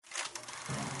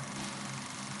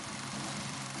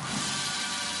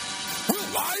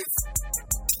life?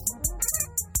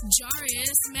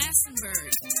 Jarius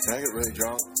Massenberg. Can I get really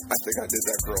drunk? I think I did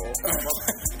that girl.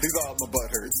 He's all, my butt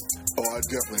hurts. Oh, I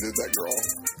definitely did that girl.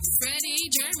 Freddie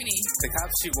Germany. The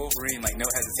cops shoot Wolverine like no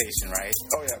hesitation, right?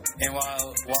 Oh, yeah. And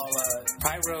while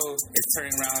Pyro is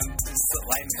turning around,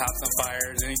 lighting cops on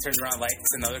fire, then he turns around,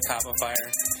 lights another cop on fire.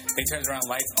 Then he turns around,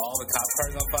 lights all the cop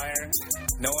cars on fire.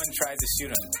 No one tries to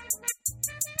shoot him.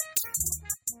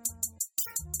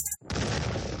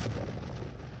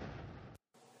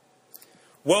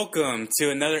 Welcome to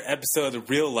another episode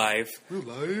of Real Life. Real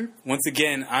life? Once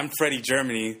again, I'm Freddie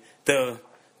Germany, the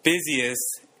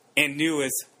busiest and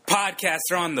newest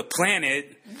podcaster on the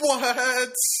planet.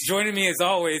 What? Joining me as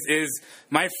always is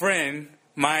my friend,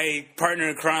 my partner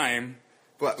in crime,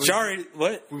 What? Jari.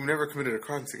 What? We've never committed a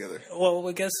crime together. Well,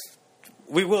 I guess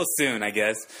we will soon, I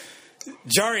guess.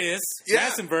 Jarius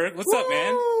Massenberg. What's up,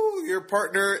 man? Your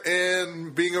partner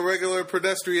in being a regular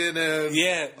pedestrian and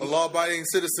a law-abiding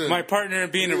citizen. My partner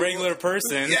in being a regular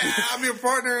person. Yeah, I'm your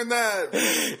partner in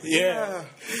that. Yeah.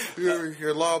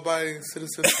 Your law-abiding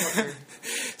citizen partner.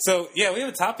 So, we have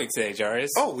a topic today, Jarius.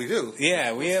 Oh, we do?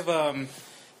 Yeah, we have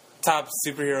top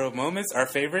superhero moments, our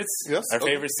favorites. Yes. Our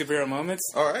favorite superhero moments.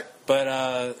 All right.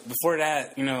 But before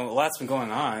that, a lot's been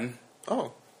going on.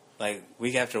 Oh. Like,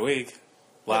 week after week.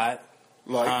 Lot.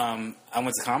 Like? I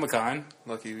went to Comic-Con.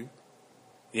 Lucky you.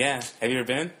 Yeah. Have you ever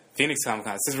been? Phoenix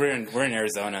Comic-Con. Since we're in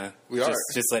Arizona. We are.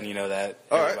 Just letting you know that,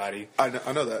 All everybody. Right.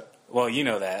 I know that. Well, you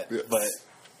know that. Yes. But,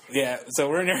 yeah. So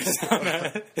we're in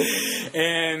Arizona.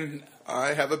 And...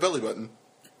 I have a belly button.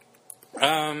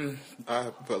 I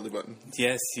have a belly button.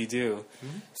 Yes, you do.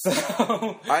 Mm-hmm.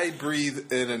 So... I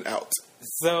breathe in and out.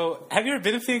 So, have you ever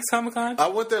been to Phoenix Comic-Con? I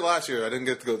went there last year. I didn't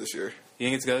get to go this year. You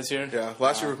didn't get to go this year? Yeah,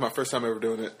 last year was my first time ever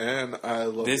doing it, and I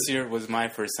loved it. This year was my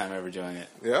first time ever doing it.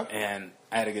 Yeah? And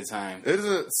I had a good time.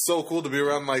 Isn't it so cool to be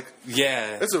around,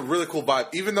 Yeah. It's a really cool vibe,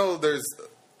 even though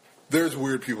there's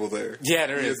weird people there. Yeah,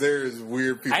 there is. There's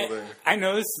weird people there. I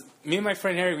noticed, me and my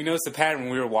friend Harry, we noticed a pattern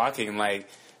when we were walking, there's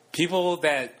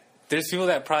people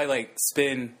that probably,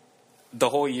 spend the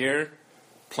whole year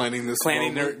planning this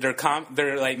planning moment.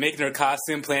 they're making their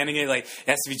costume, planning it, it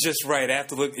has to be just right. I have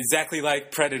to look exactly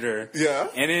like Predator. Yeah.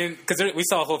 And then, because we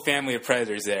saw a whole family of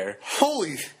Predators there.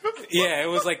 Holy. Yeah, it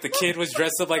was the kid was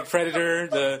dressed up like Predator,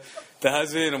 the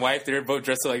husband and wife, they were both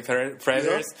dressed up like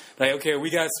Predators. Yeah. Okay, we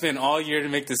got to spend all year to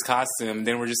make this costume,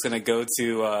 then we're just going to go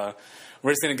to...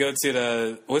 we're just gonna go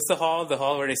to what's the hall? The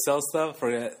hall where they sell stuff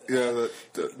for that. Yeah,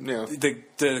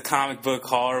 the comic book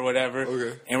hall or whatever.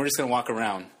 Okay. And we're just gonna walk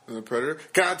around. And the Predator.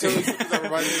 Can I tell you something that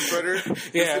reminds me of Predator?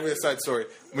 Yeah. Just give me a side story.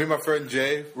 Me and my friend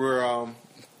Jay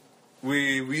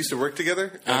we used to work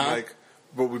together, and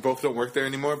but we both don't work there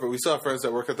anymore. But we still have friends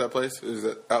that work at that place. It was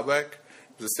at Outback.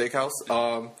 It was a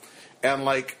steakhouse. And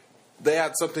they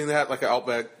had something. They had an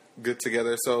Outback get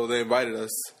together, so they invited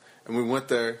us, and we went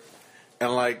there,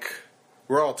 and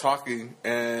we're all talking,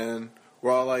 and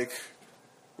we're all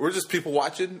we're just people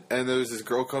watching, and there's this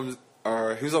girl comes,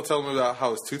 or he was all telling me about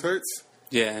how his tooth hurts.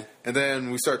 Yeah. And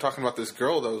then we started talking about this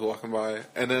girl that was walking by,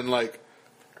 and then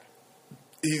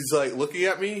he's looking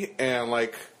at me, and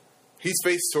he's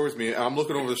faced towards me, and I'm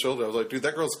looking over the shoulder. I was like, dude,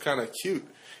 that girl's kind of cute.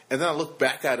 And then I look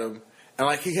back at him,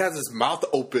 and he has his mouth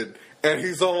open, and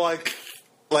he's all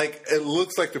it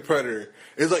looks like the Predator.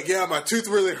 He's yeah, my tooth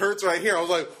really hurts right here. I was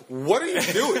like, what are you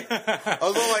doing? I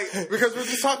was all because we're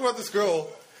just talking about this girl.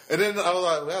 And then I was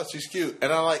like, wow, she's cute.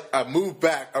 And I moved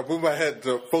back. I moved my head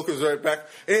to focus right back.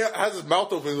 And he has his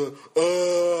mouth open. He's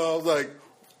I was like,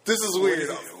 this is weird.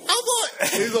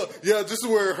 He's yeah, this is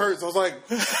where it hurts. I was like,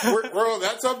 we're on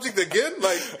that subject again?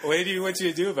 What do you want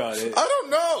you to do about it? I don't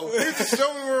know. He just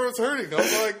showed me where it was hurting. I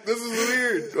was like, this is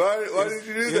weird. Why did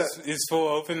you do that? It's full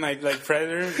open like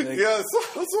Predator? Yeah, so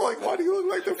why do you look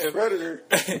like the Predator?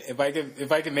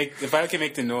 If I can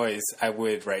make the noise, I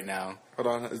would right now. Hold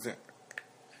on.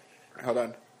 Hold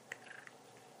on.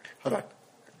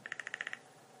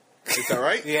 Is that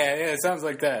right? Yeah, it sounds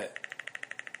like that.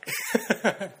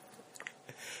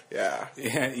 Yeah.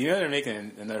 Yeah, they're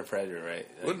making another Predator, right?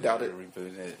 Wouldn't doubt it.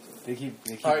 Rebooting it. They keep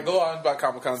All right, go on about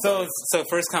Comic-Con. So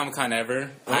first Comic-Con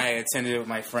ever. I attended with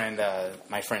my friend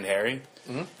Harry,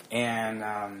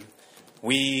 and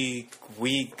we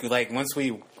once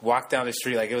we walked down the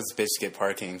street, it was bitch get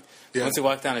parking. Yeah. Once we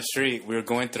walked down the street, we were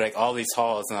going through all these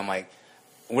halls, and I'm like,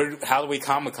 Halloween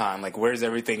Comic-Con, where's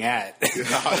everything at?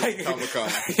 Comic-Con.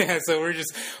 Yeah, so we're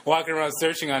just walking around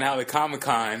searching on Halloween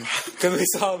Comic-Con because we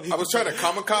saw. I was trying to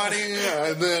Comic-Conning,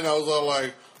 and then I was all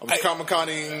I was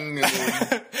Comic-Conning.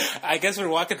 I guess we're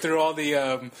walking through all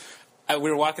the. we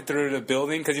were walking through the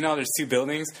building because there's 2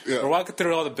 buildings. Yeah. We're walking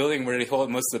through all the building where they hold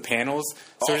most of the panels.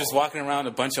 So we're just walking around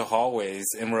a bunch of hallways,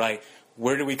 and we're like,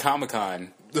 "Where do we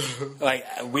Comic-Con?" Like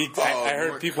I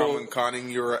heard people conning.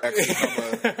 You were actually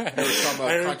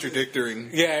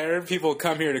contradicting. Yeah, I heard people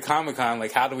come here to Comic-Con.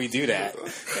 Like, how do we do that?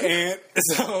 And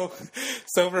so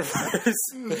for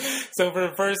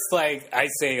the first like I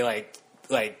say like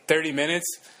 30 minutes.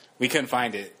 We couldn't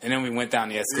find it, and then we went down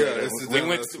the escalator.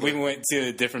 We went to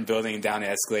a different building down the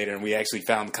escalator, and we actually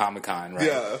found Comic-Con.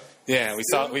 Right? Yeah.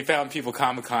 We found people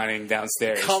Comic-Conning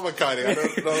downstairs. Comic-Conning. I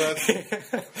don't know that.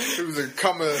 It was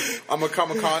I'm a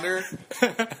Comic-Conner,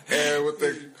 and with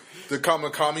the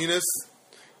Comic-Communists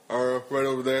are right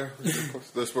over there.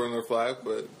 They're sporting their flag,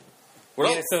 but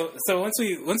what else? So once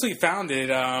we found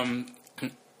it,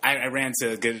 I ran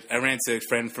to a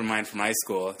friend of mine from high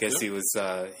school. I guess he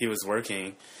was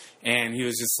working. And he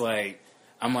was just like,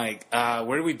 I'm like,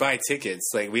 where do we buy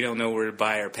tickets? Like, we don't know where to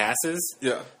buy our passes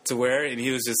to wear. And he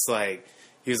was like,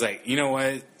 you know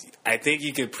what? I think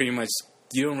you could pretty much,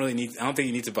 I don't think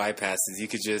you need to buy passes. You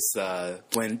could just try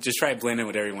to blend in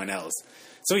with everyone else.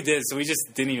 So we did. So we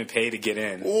just didn't even pay to get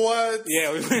in. What?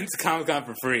 Yeah, we went to Comic-Con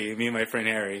for free, me and my friend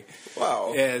Harry.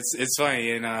 Wow. Yeah, it's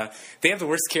funny. And they have the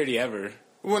worst security ever.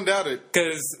 Wouldn't doubt it.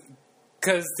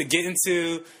 Because to get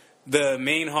into the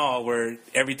main hall where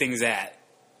everything's at,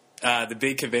 the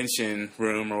big convention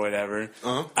room or whatever,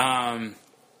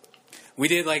 we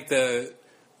did like the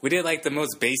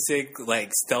most basic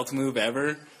like stealth move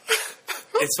ever.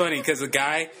 It's funny because a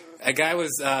guy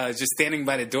was just standing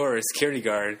by the door, a security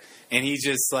guard, and he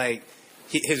just like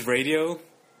his radio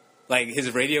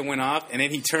went off, and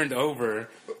then he turned over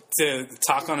to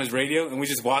talk on his radio, and we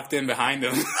just walked in behind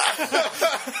him.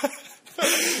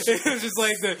 It was just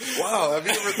like wow. Have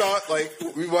you ever thought like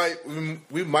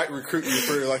we might recruit you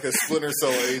for like a Splinter Cell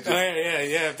agent? Oh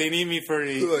yeah. If they need me for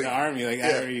the army, I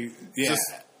already Just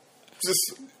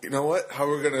you know what? How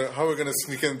we're gonna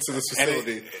sneak into this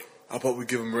facility? How about we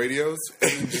give them radios and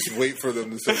then just wait for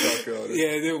them to start talking about it?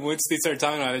 Yeah. Then once they start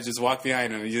talking about it, just walk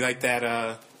behind them. You like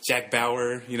that Jack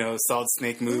Bauer, Solid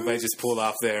Snake move I just pulled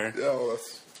off there? Yeah. Well,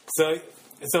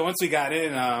 So once we got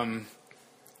in,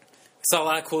 saw a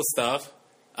lot of cool stuff.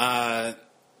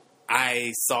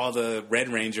 I saw the Red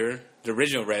Ranger, the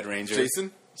original Red Ranger.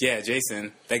 Jason? Yeah,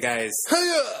 Jason. That guy's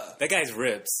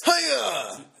rips.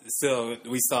 Hiya! So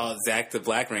we saw Zach the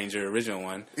Black Ranger, original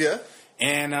one. Yeah.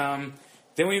 And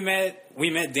then we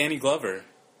met Danny Glover.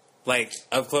 Like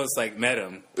up close, like met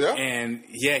him. Yeah. And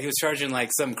yeah, he was charging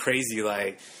like some crazy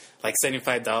like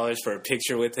 $75 for a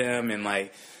picture with him, and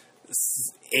like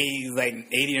 $80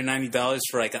 or $90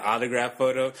 for like an autograph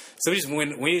photo. So we just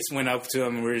went up to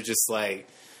him, and we were just like,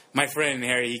 my friend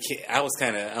Harry, I was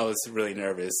really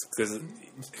nervous because it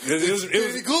was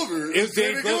Danny Glover. It was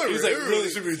Danny Glover. He was like really,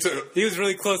 he was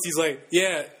really close. He's like,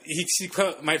 yeah.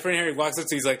 My friend Harry walks up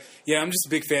to. He's like, yeah, I'm just a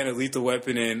big fan of Lethal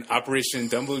Weapon and Operation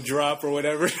Dumbo Drop or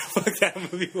whatever the fuck that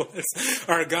movie was,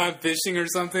 or Gone Fishing or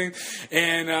something.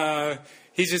 And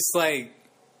he just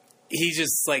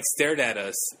stared at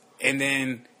us. And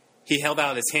then he held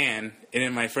out his hand, and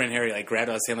then my friend Harry like grabbed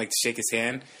out his hand like to shake his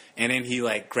hand, and then he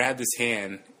like grabbed his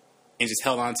hand and just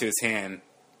held onto his hand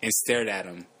and stared at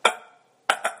him.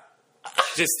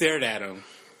 Just stared at him,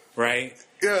 right?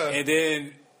 Yeah. And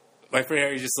then my friend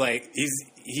Harry just like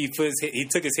he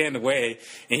took his hand away,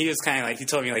 and he was kind of like, he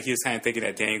told me like he was kind of thinking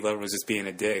that Danny Glover was just being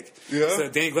a dick. Yeah. So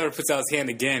Danny Glover puts out his hand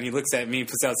again. He looks at me,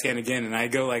 puts out his hand again, and I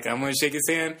go like, I'm going to shake his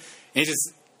hand, and he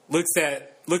just looks at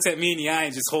me in the eye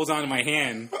and just holds on to my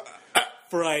hand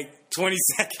for like 20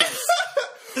 seconds.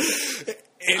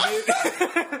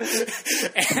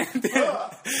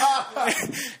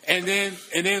 And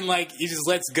then like he just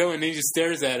lets go, and then he just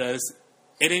stares at us,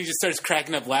 and then he just starts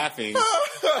cracking up laughing,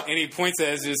 and he points at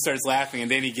us and just starts laughing, and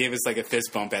then he gave us like a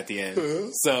fist bump at the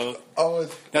end. So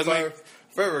that's like,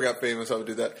 if I ever got famous, I would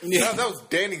do that. Yeah. That was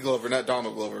Danny Glover, not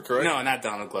Donald Glover, correct? No, not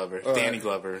Donald Glover. Danny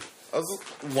Glover.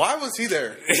 Why was he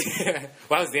there?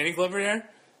 Why was Danny Glover there?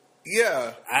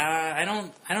 Yeah. I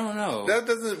don't know. That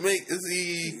doesn't make... Is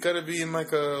he gonna be in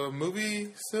like a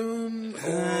movie soon?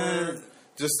 Or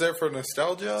just there for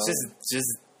nostalgia?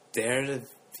 Just there to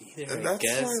be there, I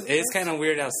guess. It's kind of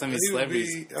weird how some of these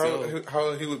celebrities...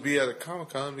 How he would be at a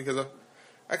Comic-Con, because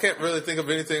I can't really think of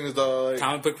anything as like...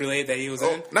 Comic book related that he was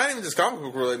in? Not even just comic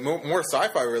book related, more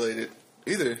sci-fi related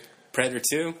either. Predator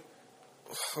 2?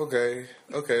 Okay,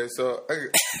 so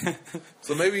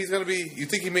maybe he's gonna be. You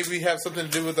think he maybe have something to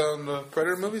do with the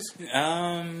Predator movies?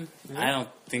 I don't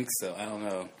think so. I don't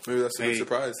know. Maybe that's a big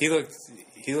surprise. He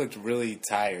looked really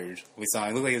tired. We saw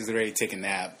him. He looked like he was ready to take a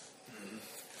nap.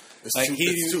 Like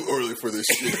It's too early for this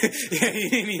shit. yeah, he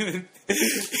didn't even.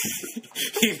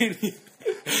 He didn't.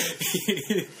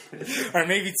 Or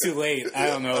maybe too late. I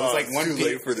don't know. It was like it's 1 too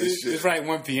late for this shit. It was probably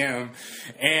 1 p.m.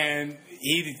 And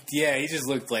he just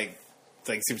looked like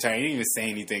super tired. He didn't even say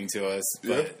anything to us.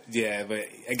 But but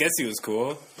I guess he was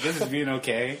cool. I guess he was being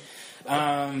okay.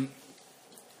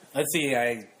 Let's see.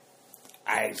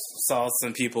 I saw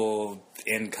some people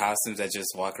in costumes that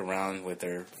just walk around with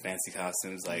their fancy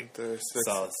costumes. Like The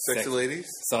saw sexy ladies.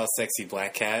 Saw a sexy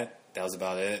black cat. That was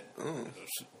about it. Oh.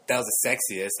 That was the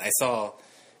sexiest. I saw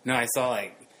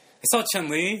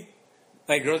Chun-Li.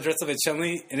 Like, girl dressed up as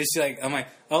Chun-Li. And then I'm like,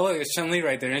 oh, look, it's Chun-Li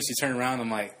right there. And then she turned around.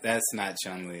 I'm like, that's not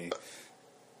Chun-Li.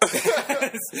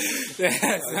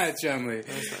 That's not Chun-Li.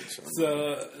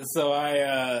 So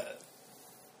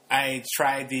I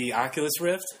tried the Oculus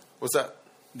Rift. What's that?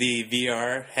 The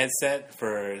VR headset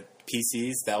for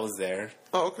PCs. That was there.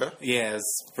 Oh, okay. Yeah,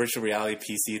 it's virtual reality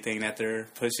PC thing that they're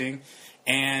pushing.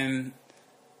 And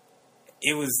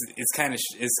it's kind of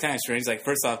strange. Like,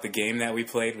 first off, the game that we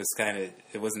played was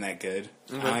it wasn't that good.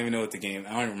 Mm-hmm. I don't even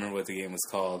remember what the game was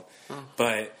called.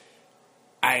 But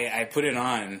I put it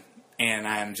on, and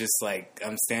I'm just like,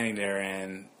 I'm standing there,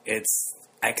 and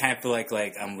I kind of feel like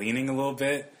I'm leaning a little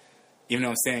bit. Even though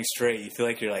I'm standing straight, you feel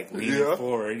like you're like leaning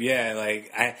forward. Yeah,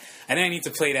 like I didn't need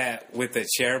to play that with the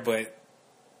chair, but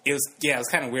it was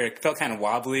kind of weird. It felt kind of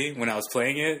wobbly when I was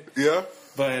playing it. Yeah.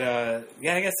 But I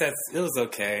guess it was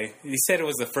okay. He said it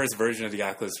was the first version of the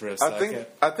Oculus Rift. So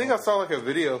I think I saw like a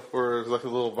video where like a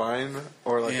little Vine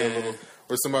or like a little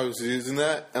where somebody was using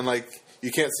that, and like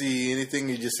you can't see anything.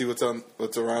 You just see what's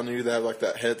around you. They have like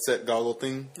that headset goggle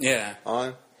thing. Yeah.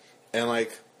 On, and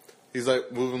like he's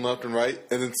like moving left and right,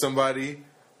 and then somebody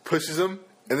pushes him,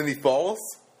 and then he falls,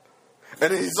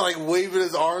 and then he's like waving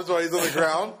his arms while he's on the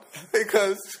ground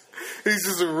because he's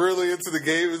just really into the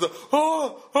game. He's like,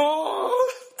 oh.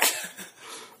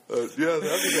 Yeah, that'd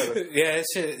be better. Yeah,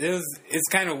 it's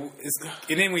kind of,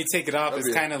 and then when you take it off,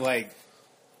 it's kind of like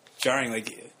jarring. Like,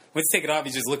 once you take it off,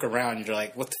 you just look around, and you're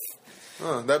like, what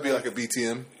the that'd be like a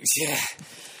BTM. Yeah.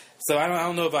 So I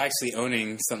don't know about actually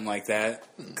owning something like that,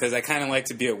 because I kind of like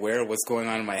to be aware of what's going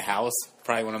on in my house,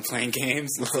 probably when I'm playing games.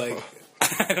 It's like,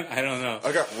 I don't know.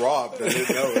 I got robbed. I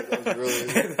didn't know it. That was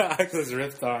really... The Oculus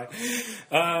Rift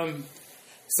on.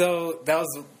 So that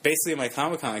was basically my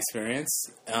Comic-Con experience.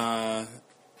 The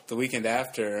weekend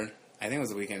after, I think it was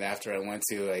the weekend after, I went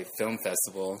to a film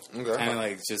festival. Okay. Kind of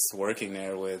like just working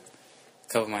there with a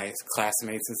couple of my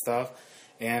classmates and stuff.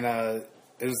 And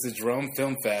it was the Jerome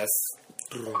Film Fest.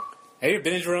 Have you ever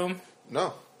been to Jerome?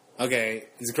 No. Okay,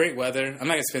 it's great weather. I'm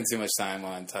not going to spend too much time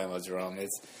on talking about Jerome. It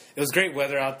was great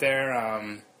weather out there.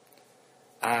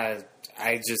 I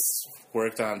just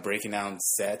worked on breaking down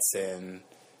sets, and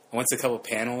I went to a couple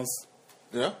panels.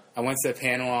 Yeah? I went to a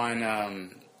panel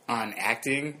on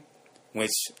acting,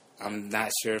 which I'm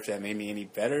not sure if that made me any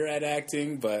better at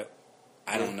acting, but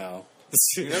I don't know.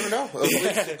 You never know.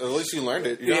 At least you learned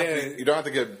it. You don't have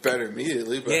to get better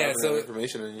immediately, but having that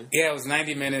information in you. Yeah, it was a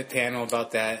 90-minute panel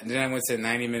about that. And then I went to a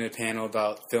 90-minute panel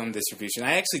about film distribution.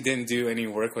 I actually didn't do any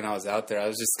work when I was out there. I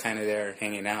was just kind of there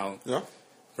hanging out. Yeah?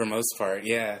 For the most part,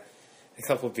 yeah. A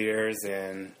couple beers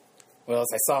and... What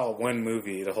else? I saw one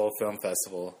movie, the whole film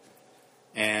festival.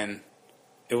 And...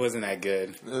 It wasn't that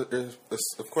good.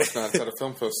 Of course not. It's at a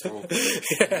film festival.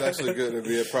 It's actually good. It'd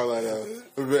be probably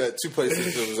at two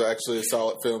places. It was actually a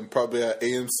solid film. Probably at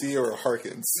AMC or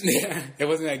Harkins. Yeah, it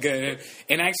wasn't that good.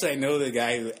 And actually, I know the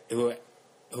guy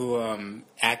who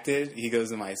acted. He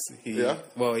goes to my.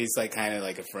 Well, he's like kind of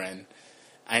like a friend.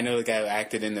 I know the guy who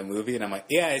acted in the movie, and I'm like,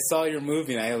 yeah, I saw your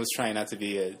movie, and I was trying not to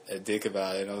be a dick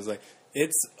about it. And I was like,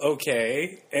 it's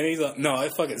okay. And he's like, no,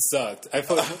 it fucking sucked. I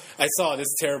saw it.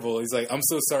 It's terrible. He's like, I'm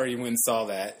so sorry you went and saw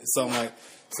that. So I'm like,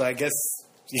 so I guess,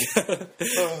 yeah.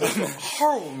 It's a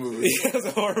horrible movie. Yeah, it's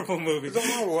a horrible movie. It's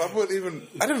horrible. I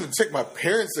didn't even take my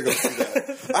parents to go see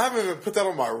that. I haven't even put that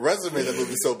on my resume. That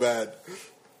movie's so bad.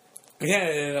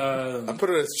 Yeah. I put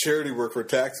it as charity work for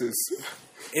taxes.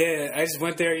 Yeah, I just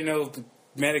went there,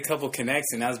 met a couple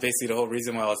connects, and that was basically the whole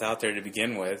reason why I was out there to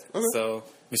begin with. Okay. So,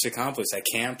 mission accomplished. I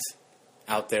camped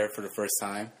out there for the first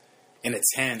time in a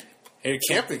tent.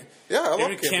 Camping. Yeah, I love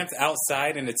camping. Camped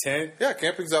outside in a tent? Yeah,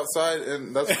 camping's outside,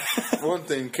 and that's one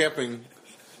thing. Camping,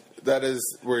 that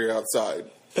is where you're outside.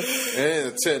 And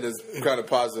a tent is kind of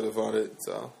positive on it,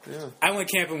 so, yeah. I went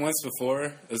camping once before.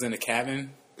 It was in a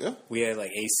cabin. Yeah. We had,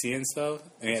 like, AC and stuff.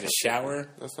 And we had a shower.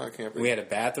 That's not camping. We had a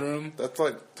bathroom. That's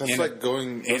like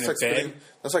spending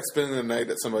the night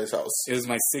at somebody's house. It was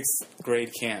my 6th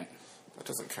grade camp. That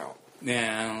doesn't count.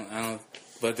 Yeah, I don't.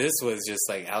 But this was just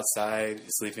like outside,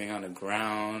 sleeping on the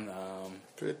ground.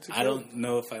 Pretty I cool. don't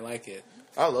know if I like it.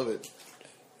 I love it.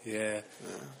 Yeah.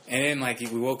 And then like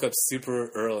we woke up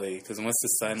super early because once the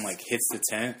sun like hits the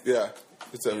tent, Yeah,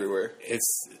 it's everywhere.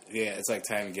 it's like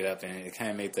time to get up, and it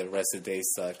kind of made the rest of the day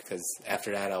suck because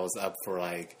after that I was up for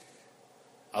like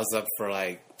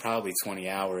probably 20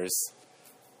 hours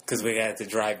because we had to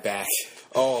drive back.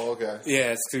 Oh, okay.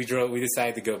 Yeah, so we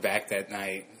decided to go back that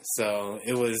night, so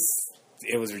it was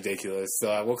ridiculous. So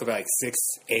I woke up at like 6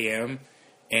 a.m.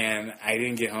 and I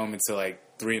didn't get home until like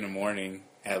 3 in the morning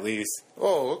at least.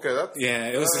 Oh, okay. That's Yeah,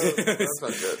 it was that's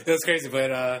not good. it was crazy.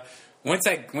 But once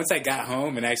I got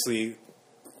home and actually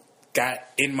got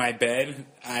in my bed,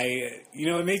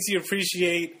 it makes you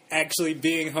appreciate actually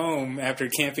being home after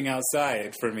camping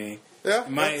outside. For me, Yeah,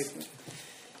 in that's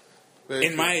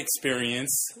my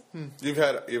experience, you've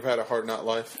had a hard not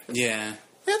life. yeah,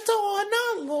 It's a hard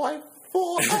not life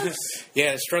for us.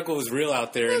 yeah, the struggle is real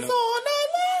out there. It's a hard not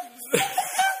life.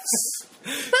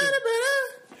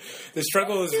 The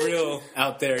struggle is real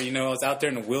out there. I was out there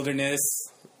in the wilderness,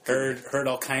 heard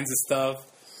all kinds of stuff.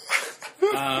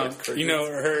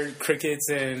 Heard crickets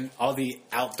and all the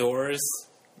outdoors.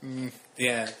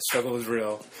 Yeah, struggle was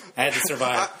real. I had to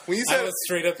survive. I was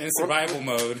straight up in survival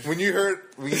mode. When you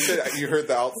said you heard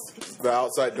the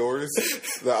outside doors,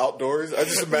 the outdoors. I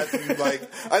just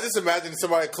imagine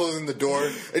somebody closing the door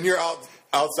and you're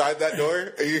outside that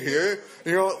door and you hear it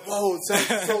and you're like, whoa, it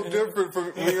sounds so different from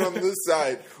when you're on this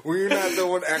side where you're not the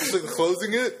one actually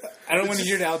closing it. I don't want to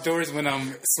hear the outdoors when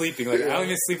I'm sleeping. Like I don't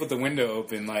even sleep with the window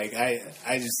open. Like I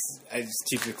just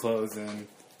keep it closed and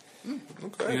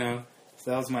Okay. So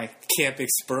that was my camp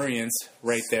experience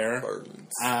right there. Probably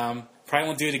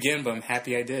won't do it again, but I'm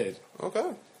happy I did.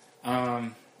 Okay.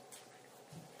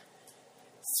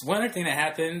 So one other thing that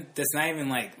happened that's not even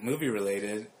like movie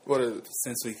related. What is it?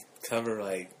 Since we cover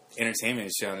like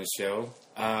entertainment on the show,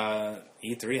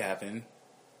 E3 happened.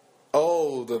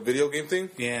 Oh, the video game thing?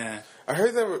 Yeah. I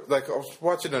heard that, I was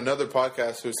watching another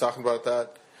podcast who was talking about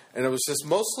that, and it was just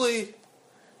mostly,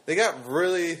 they're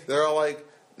all like,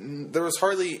 there was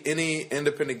hardly any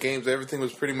independent games. Everything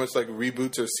was pretty much like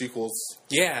reboots or sequels.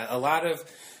 Yeah,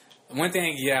 one thing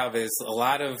I get out of is a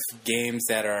lot of games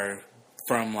that are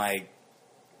from like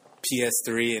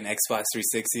PS3 and Xbox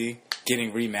 360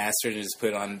 getting remastered and just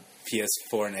put on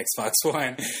PS4 and Xbox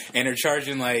One, and they're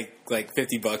charging like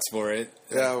 $50 for it.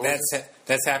 Yeah,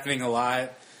 that's happening a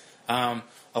lot. A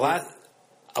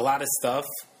lot of stuff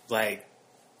that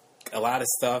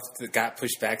got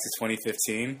pushed back to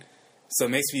 2015. So it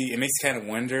makes you kind of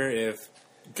wonder if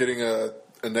getting a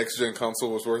next gen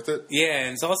console was worth it. Yeah,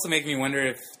 and it's also making me wonder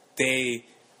if they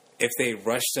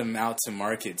rushed them out to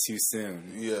market too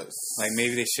soon. Yes, like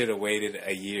maybe they should have waited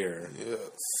a year. Yes,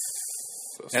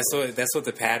 that's what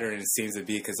the pattern seems to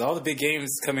be, because all the big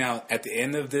games coming out at the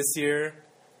end of this year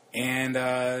and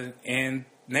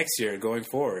next year going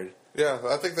forward. Yeah,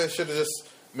 I think they should have just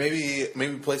maybe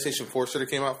PlayStation 4 should have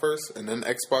came out first, and then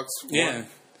Xbox One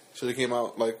should have came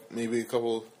out like maybe a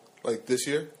couple like this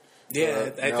year. Yeah,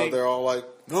 I think they're all like,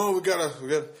 no, we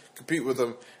gotta compete with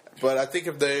them. But I think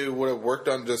if they would have worked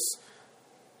on just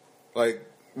like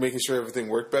making sure everything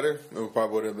worked better, it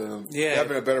probably would have been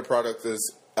having a better product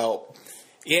is out.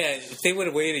 Yeah, if they would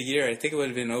have waited a year, I think it would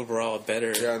have been overall a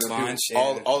better launch.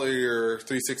 All of your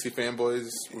 360 fanboys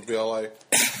would be all like,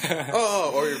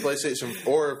 oh, or your PlayStation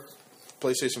 4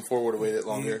 would have waited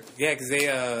longer. Yeah, because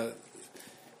they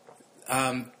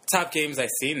top games I've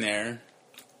seen there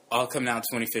all coming out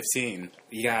in 2015.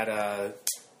 You got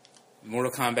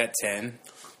Mortal Kombat 10,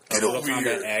 Mortal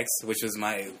Kombat X, which was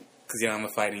because I'm a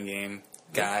fighting game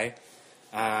guy.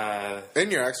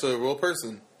 And you're actually a real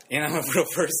person. And I'm a real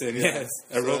person, yes.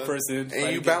 Real person.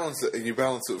 And you balance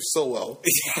it so well.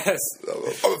 Yes.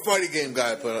 I'm a fighting game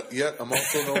guy, but yet I'm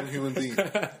also a normal human being.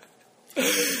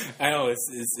 I know,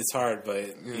 it's hard,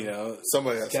 but,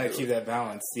 somebody has to keep that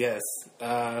balance, yes.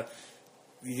 I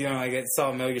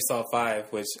saw Metal Gear Solid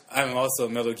 5, which I'm also a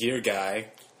Metal Gear guy.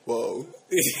 Whoa.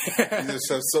 You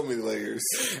just have so many layers.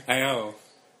 I know.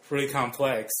 Really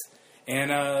complex.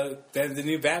 And the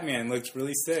new Batman looks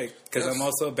really sick, because I'm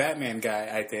also a Batman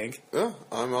guy, I think. Yeah,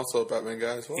 I'm also a Batman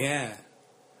guy as well. Yeah.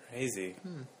 Crazy.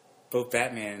 Both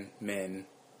Batman men.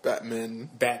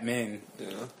 Batman.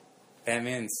 Yeah.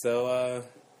 Batman. So,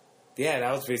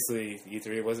 that was basically E3.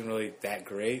 It wasn't really that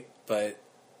great, but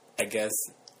I guess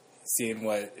seeing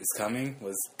what is coming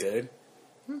was good.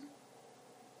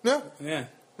 Yeah. Yeah.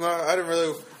 No, I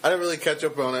didn't really catch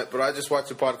up on it, but I just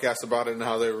watched a podcast about it and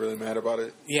how they were really mad about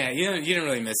it. Yeah, you didn't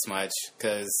really miss much,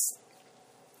 because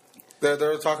they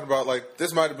were talking about like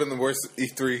this might have been the worst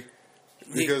E3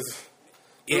 because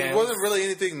There wasn't really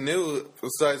anything new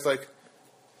besides, like,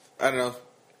 I don't know.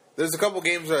 There's a couple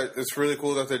games that it's really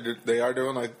cool that they are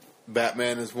doing, like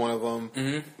Batman is one of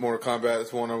them, Mortal Kombat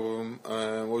is one of them,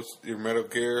 what's your Metal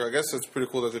Gear? I guess it's pretty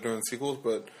cool that they're doing sequels,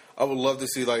 but I would love to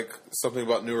see, like, something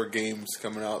about newer games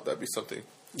coming out. That'd be something.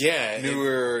 Yeah.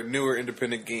 Newer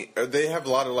independent game. They have a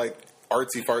lot of, like,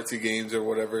 artsy-fartsy games or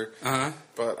whatever.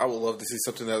 But I would love to see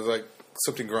something that was, like,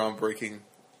 something groundbreaking.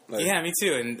 Like, yeah, me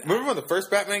too. And remember when the first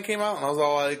Batman came out? And I was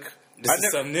all like... This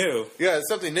is something new. Yeah, it's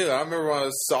something new. I remember when I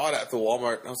saw it at the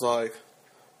Walmart, and I was like,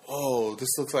 whoa,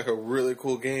 this looks like a really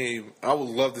cool game. I would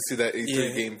love to see that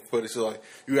E3 game footage. So, like,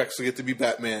 you actually get to be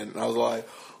Batman. And I was like,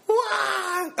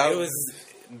 what?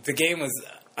 The game was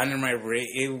under my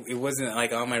radar. It wasn't,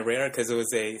 like, on my radar because it was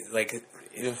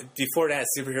before that,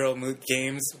 superhero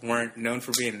games weren't known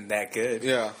for being that good.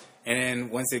 Yeah. And then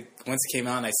once it came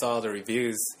out and I saw all the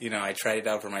reviews, I tried it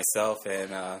out for myself, and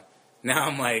now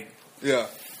I'm like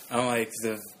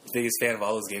the biggest fan of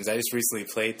all those games. I just recently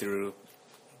played through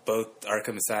both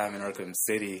Arkham Asylum and Arkham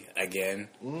City again,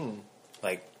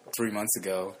 like 3 months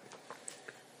ago.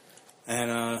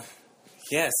 And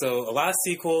so a lot of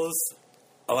sequels,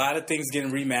 a lot of things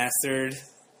getting remastered.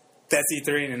 That's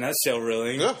E3 in a nutshell,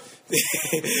 really. Yeah.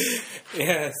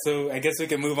 Yeah, so I guess we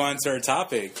can move on to our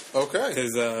topic. Okay.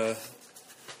 Because,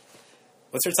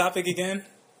 what's our topic again?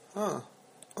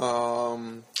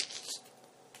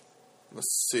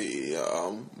 Let's see,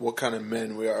 what kind of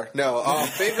men we are. No,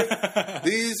 favorite.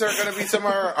 These are going to be some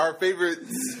of our favorite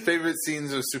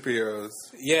scenes of superheroes.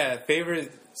 Yeah,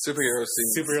 favorite superhero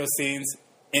scenes. Superhero scenes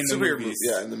in the movies.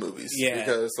 Yeah, in the movies. Yeah.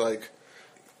 Because, like,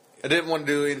 I didn't want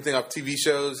to do anything off TV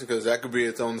shows because that could be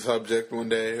its own subject one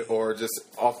day, or just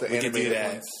off the animated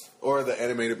ones, or the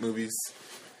animated movies.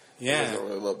 Yeah, I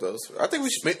really love those. I think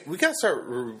we gotta start.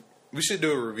 We should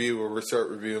do a review where we start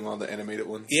reviewing all the animated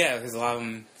ones. Yeah, because a lot of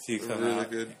them come really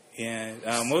out. Good. Yeah.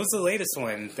 What was the latest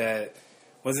one?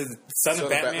 Was it Son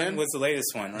of Batman? Was the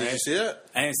latest one, right? Did you see it?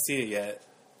 I didn't see it yet.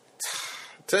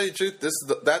 Tell you the truth,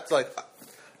 that's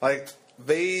like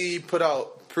they put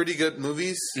out pretty good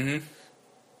movies. Mm-hmm.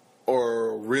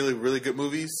 Or really, really good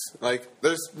movies. Like,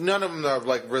 there's none of them that I've,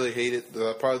 like, really hated.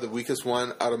 Probably the weakest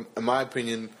one, in my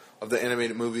opinion, of the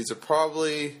animated movies was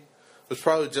probably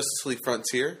Justice League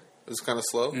Frontier. It was kind of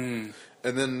slow. And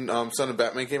then Son of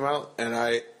Batman came out, and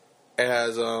it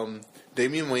has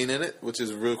Damian Wayne in it, which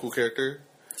is a really cool character.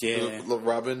 Yeah.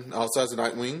 Robin also has a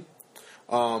Nightwing.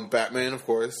 Batman, of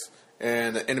course.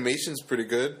 And the animation's pretty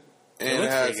good. And it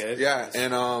looks pretty good. Yeah,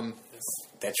 and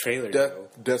that trailer,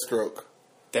 Deathstroke.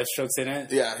 Deathstroke's in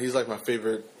it? Yeah, he's like my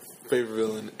favorite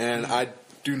villain, and I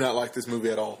do not like this movie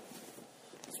at all.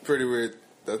 It's pretty weird.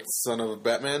 That Son of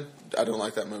Batman, I don't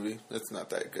like that movie. It's not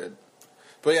that good.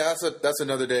 But yeah, that's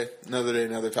another day,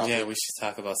 another topic. Yeah, we should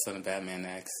talk about Son of Batman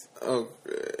next. Oh,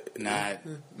 not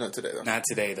today though. Not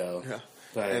today though. Yeah,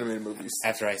 but animated movies.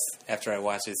 After I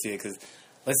watch it, see it, because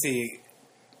let's see.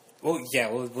 Well, yeah,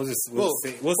 we'll say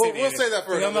that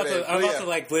for another day. I'm about to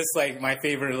like list like my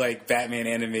favorite like Batman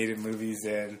animated movies,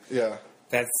 and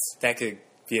that could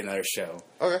be another show.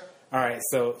 Okay. All right.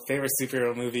 So favorite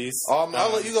superhero movies. I'll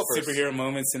let you go first. Superhero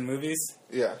moments in movies.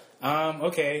 Yeah.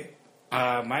 Okay.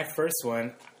 My first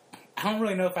one. I don't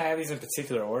really know if I have these in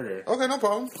particular order. Okay, no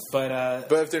problem. But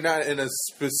if they're not in a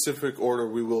specific order,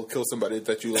 we will kill somebody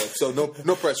that you love. So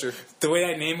no pressure. The way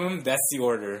I name them, that's the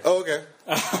order. Oh, okay.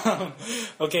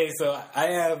 Okay, so I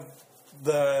have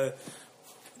the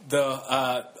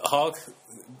Hulk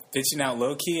bitching out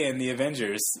Loki and the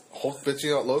Avengers. Hulk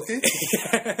bitching out Loki?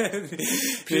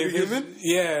 Peter Human?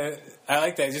 Yeah. I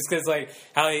like that just because like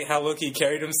how Loki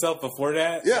carried himself before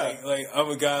that. Yeah. Like oh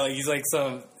my god, like he's like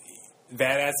some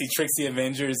badass. He tricks the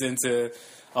Avengers into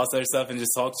all sorts of stuff, and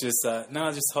just Hulk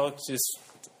Hulk just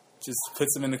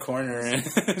puts him in the corner and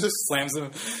just slams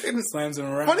him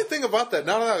around. Funny thing about that,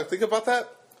 now that I think about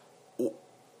that,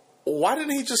 why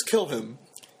didn't he just kill him?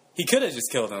 He could have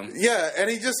just killed him. Yeah, and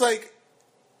he just like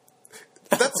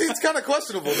that seems kind of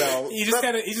questionable now. He just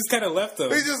kind of left him.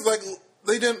 He just like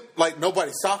they didn't like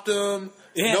nobody stopped him.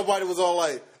 Yeah. Nobody was all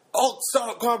like, "Oh,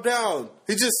 stop, calm down."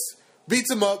 He just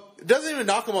beats him up. Doesn't even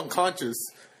knock him unconscious.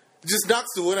 Just knocks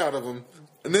the wind out of him,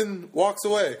 and then walks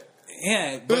away.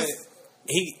 Yeah, but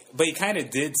he kind of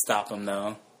did stop him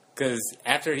though, because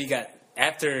after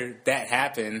that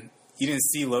happened, you didn't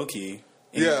see Loki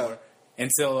anymore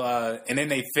until and then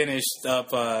they finished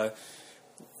up.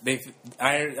 They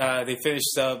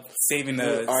finished up saving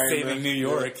New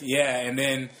York. Yeah, and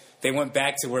then they went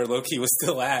back to where Loki was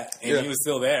still at, and he was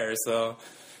still there. So.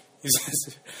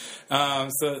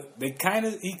 So he kind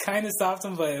of stopped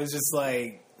him, but it was just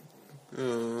like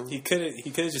he could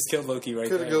have just killed Loki right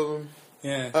there. Could have killed him.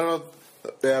 Yeah, I don't know.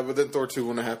 Yeah, but then Thor 2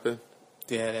 wouldn't happen.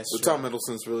 Yeah, that's But true. Tom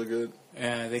Hiddleston's really good.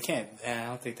 They can't. I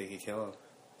don't think they could kill him.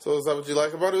 So is that what you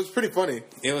like about it? It was pretty funny.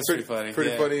 It was pretty funny.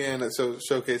 Pretty yeah. funny, and it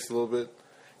showcased a little bit.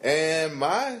 And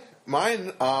mine,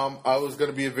 I was going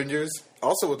to be Avengers,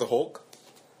 also with the Hulk.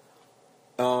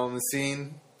 The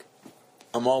scene,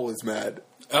 I'm always mad.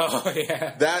 Oh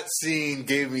yeah. That scene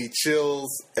gave me chills,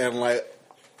 and like,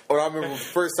 when I remember the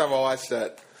first time I watched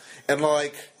that, and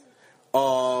like,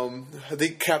 I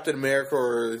think Captain America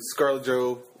or Scarlet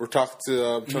Joe were talking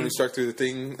to Tony Stark through the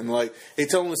thing, and like, hey,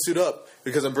 tell him to suit up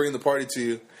because I'm bringing the party to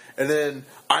you. And then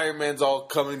Iron Man's all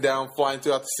coming down, flying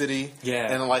throughout the city,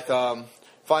 Yeah. and like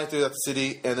flying throughout the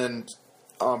city, and then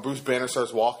Bruce Banner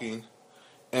starts walking,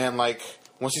 and like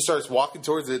once he starts walking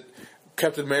towards it,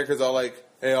 Captain America's all like,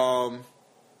 hey,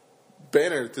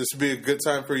 Banner, this would be a good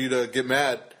time for you to get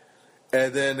mad.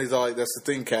 And then he's all like, that's the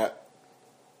thing, Cap.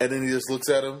 And then he just looks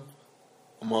at him.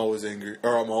 I'm always angry,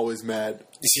 or I'm always mad.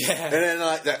 Yeah. And then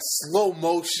like that slow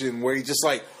motion where he just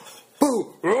like,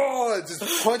 boom, oh,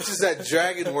 just punches that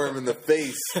dragon worm in the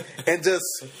face and just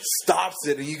stops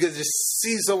it. And you can just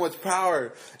see so much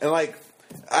power. And like,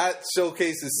 that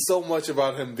showcases so much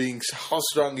about him being, how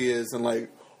strong he is, and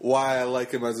like, why I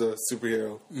like him as a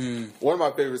superhero. One of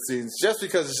my favorite scenes, just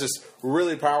because it's just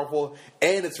really powerful,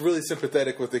 and it's really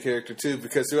sympathetic with the character too,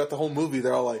 because throughout the whole movie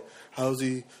they're all like, how's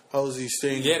he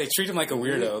staying? Yeah, they treat him like a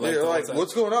weirdo. They're the like, whole time.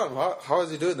 what's going on? How is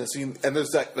he doing this? And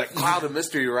there's that cloud of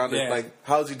mystery around it, Yeah. like,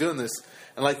 how is he doing this?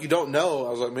 And like, you don't know.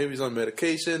 I was like, maybe he's on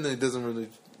medication, and he doesn't.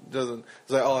 It's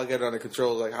like, oh, I get it under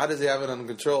control. Like, how does he have it under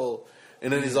control?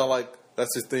 And then he's all like,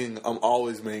 that's his thing. I'm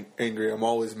always angry. I'm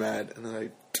always mad. And then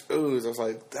like, dude, I was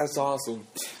like, that's awesome.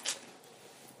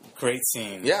 Great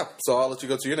scene. Yeah. So I'll let you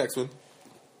go to your next one.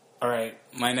 All right,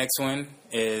 my next one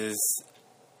is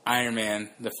Iron Man,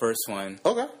 the first one,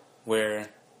 Okay. where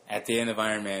at the end of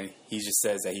Iron Man, he just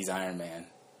says that he's Iron Man.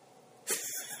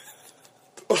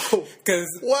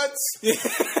 Because What?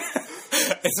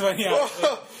 it's funny.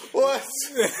 What?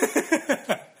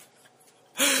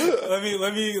 Let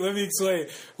me explain.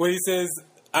 When he says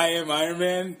 "I am Iron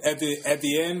Man" at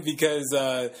the end, because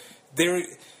because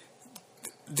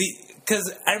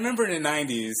I remember in the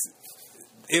 '90s,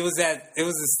 it was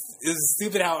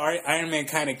stupid how Iron Man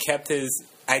kind of kept his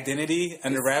identity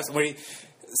under wraps.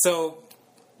 So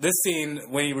this scene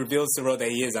when he reveals to the world that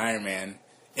he is Iron Man,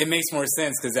 it makes more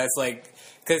sense because it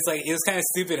was kind of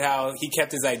stupid how he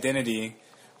kept his identity.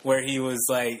 Where he was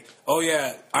like, "Oh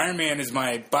yeah, Iron Man is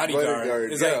my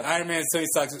bodyguard." It's like Iron Man is Tony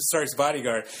Stark's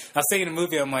bodyguard. I was thinking in the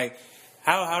movie, I'm like,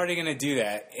 how are they going to do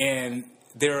that? And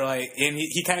they were like, and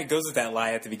he kind of goes with that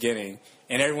lie at the beginning,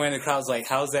 and everyone in the crowd's like,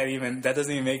 "How's that even? That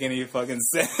doesn't even make any fucking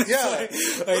sense." Yeah, like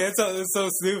it's so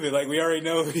stupid. Like, we already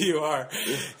know who you are.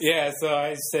 Yeah, so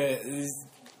I said,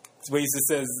 when he just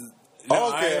says, "No,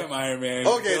 Okay. I am Iron Man."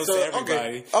 Okay, goes so to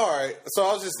everybody. all right. So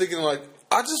I was just thinking, like,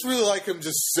 I just really like him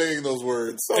just saying those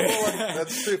words. So I'm like,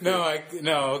 that's stupid.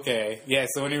 Okay, yeah.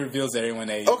 So when he reveals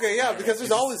everyone, Okay, yeah, because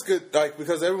there's always good, like,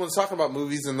 because everyone's talking about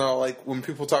movies, and they're like, when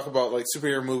people talk about like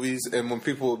superhero movies, and when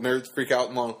people nerds freak out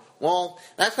and like, well,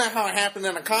 that's not how it happened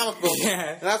in a comic book.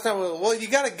 Yeah. And that's not what, well, you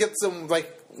got to get some,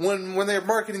 like, when they're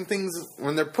marketing things,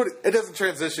 when they're putting, it doesn't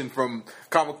transition from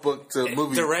comic book to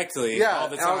movie directly. Yeah, all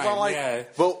the and I was time. all like, Yeah.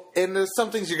 well, and there's some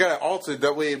things you got to alter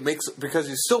that way it makes, because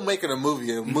you're still making a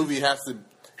movie, and a movie has to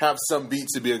have some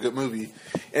beats to be a good movie,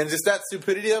 and just that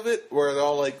stupidity of it, where they're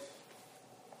all like,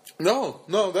 no,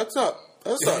 that's not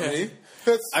me.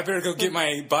 That's, I better go get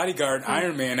my bodyguard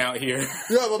Iron Man out here.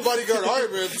 yeah, my bodyguard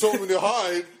Iron Man told me to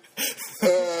hide.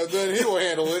 Then he will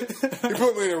handle it. He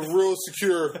put me in a real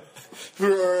secure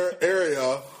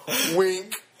area.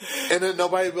 Wink. And then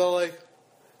nobody will be like,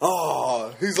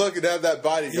 oh, he's lucky to have that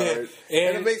bodyguard. Yeah,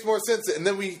 and it makes more sense. And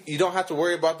then you don't have to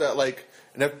worry about that. Like,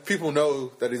 and if people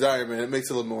know that he's Iron Man, it makes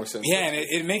a little more sense. Yeah, and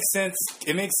it makes sense.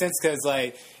 It makes sense because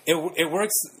like it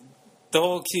works. The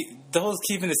whole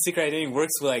keeping the secret identity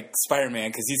works with like Spider-Man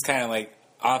because he's kind of like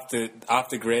off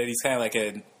the grid. He's kind of like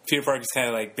Peter Parker's kind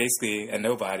of like basically a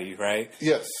nobody, right?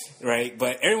 Yes. Right,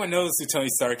 but everyone knows who Tony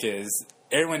Stark is.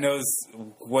 Everyone knows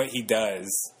what he does,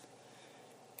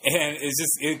 and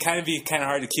it kind of be kind of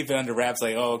hard to keep it under wraps.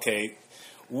 Like, oh, okay,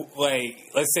 like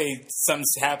let's say something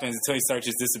happens, and Tony Stark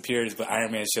just disappears, but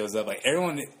Iron Man shows up. Like,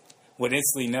 everyone would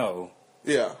instantly know.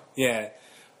 Yeah. Yeah.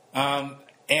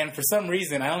 And for some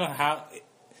reason, I don't know how.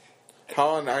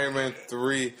 In Iron Man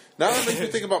 3. Now that makes me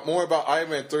think more about Iron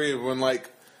Man 3 when, like,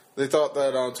 they thought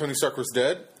that Tony Stark was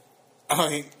dead. Oh,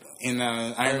 in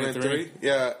Iron Man 3?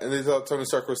 Yeah, and they thought Tony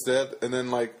Stark was dead, and then,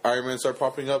 like, Iron Man started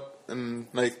popping up, and,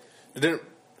 like, it didn't,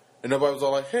 and nobody was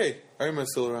all like, hey, Iron Man's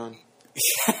still around.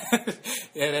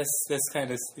 Yeah, that's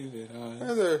kind of stupid.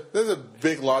 Huh? There's a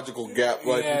big logical gap.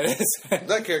 Like Yeah,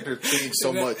 that character changed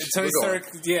so much. Tony Look on.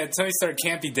 Stark. Tony Stark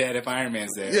can't be dead if Iron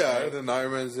Man's there. Yeah, right? then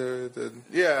Iron Man's there. Then,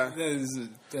 yeah,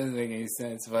 Doesn't make any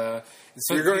sense. But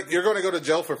so you're going to go to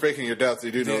jail for faking your death.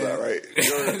 You do know that, right?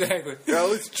 Exactly. Yeah, at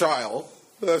least trial.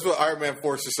 That's what Iron Man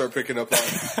forces start picking up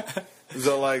on.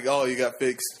 So like, oh, you got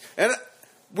fixed. And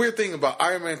weird thing about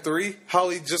Iron Man 3, how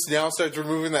he just now starts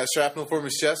removing that shrapnel from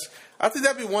his chest. I think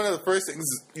that'd be one of the first things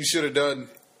you should have done.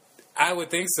 I would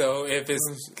think so. If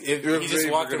he just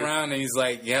walked around and he's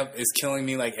like, "Yep, it's killing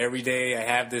me like every day. I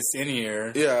have this in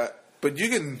here." Yeah, but you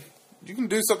can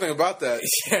do something about that.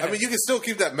 Yeah. I mean, you can still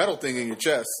keep that metal thing in your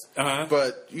chest,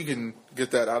 but you can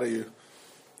get that out of you.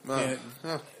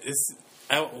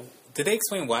 Did they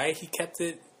explain why he kept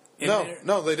it?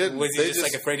 No, they didn't. Was he just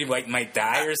like afraid he like might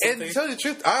die or something? And to tell you the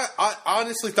truth, I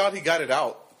honestly thought he got it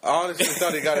out.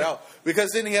 Because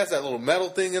then he has that little metal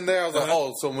thing in there. I was like,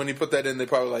 oh, so when he put that in, they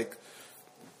probably like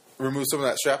remove some of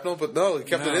that shrapnel. But no, he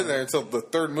kept it in there until the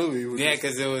third movie. Yeah,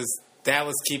 because that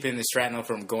was keeping the shrapnel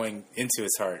from going into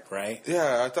his heart, right?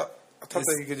 Yeah, I thought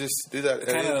that he could just do that.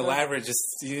 Kind of elaborate.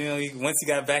 Just once he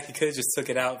got it back, he could have just took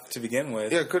it out to begin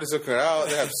with. Yeah, could have took it out.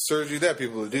 They have surgery. They have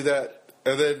people to do that,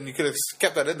 and then you could have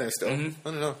kept that in there still. Mm-hmm.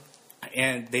 I don't know.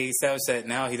 And they established that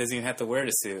now he doesn't even have to wear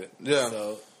the suit. Yeah.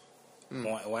 So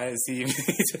why does he even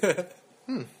need to?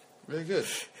 Very good.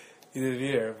 He did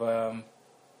here, but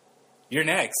you're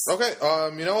next. Okay.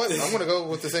 You know what? I'm going to go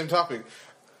with the same topic.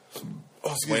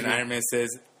 Oh, when Iron Man says,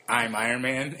 "I'm Iron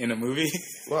Man" in a movie.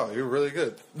 Wow, you're really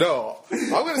good. No, I'm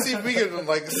going to see if we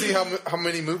can see how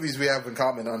many movies we have in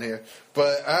common on here.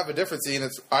 But I have a different scene.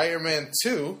 It's Iron Man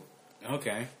 2.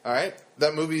 Okay. All right.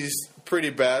 That movie's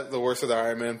pretty bad. The worst of the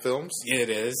Iron Man films. Yeah, it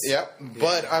is. Yep.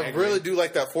 But I really do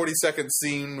like that 40-second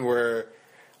scene where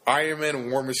Iron Man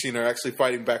and War Machine are actually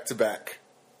fighting back to back.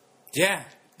 Yeah.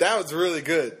 That was really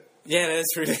good. Yeah,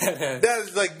 that's pretty bad. That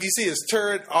is like, you see his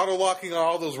turret auto-locking on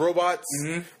all those robots.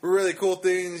 Mm-hmm. Really cool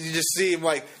things. You just see him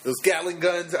like those Gatling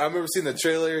guns. I remember seeing the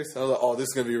trailers. I was like, oh, this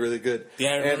is going to be really good. Yeah,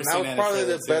 I remember and that was probably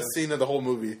the best scene of the whole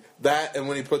movie. That and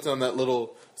when he puts on that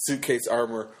little suitcase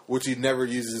armor, which he never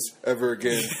uses ever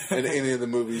again in any of the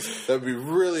movies. That would be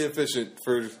really efficient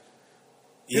for...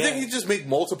 You think he'd just make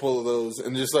multiple of those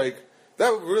and just like...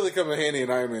 That would really come in handy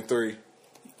in Iron Man 3.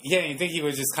 Yeah, you think he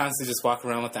would just constantly just walk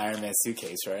around with the Iron Man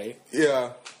suitcase, right?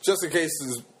 Yeah, just in case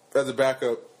as a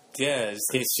backup. Yeah,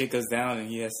 just in case shit goes down and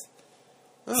he has...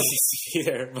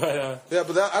 there, but... Yeah,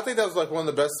 but I think that was like one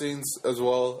of the best scenes as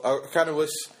well. I kind of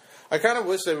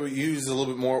wish they would use a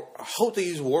little bit more. I hope they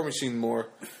use War Machine more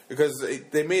because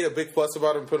they made a big fuss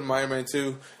about him putting Iron Man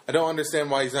 2. I don't understand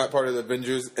why he's not part of the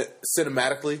Avengers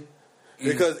cinematically.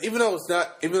 Because even though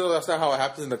that's not how it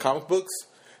happens in the comic books,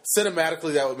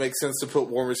 cinematically that would make sense to put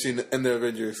War Machine in the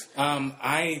Avengers.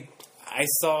 I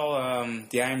saw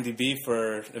the IMDb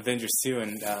for Avengers 2,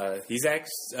 and he's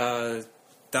actually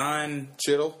Don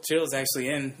Cheadle's actually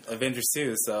in Avengers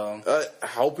 2. So I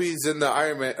hope he's in the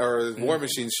Iron Man or War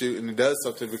Machine shoot and he does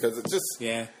something because it's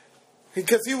just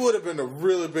because he would have been a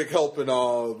really big help in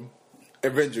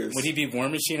Avengers. Would he be War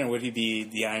Machine or would he be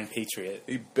the Iron Patriot?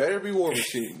 He better be War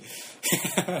Machine.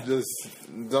 Just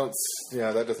don't.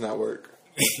 Yeah, that does not work.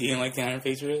 You didn't like the Iron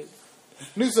Patriot?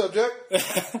 New subject.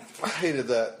 I hated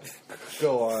that.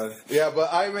 Go on. Yeah, but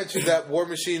I mentioned that War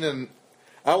Machine, and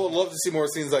I would love to see more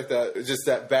scenes like that. Just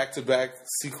that back-to-back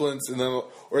sequence, and then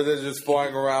or they're just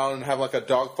flying around and have like a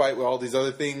dogfight with all these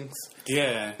other things.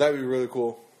 Yeah, that'd be really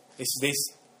cool. They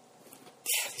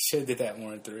should have did that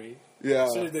more in 3. Yeah,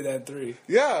 should have did that in 3.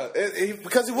 Yeah,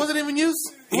 because he wasn't even used.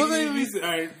 All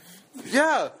right.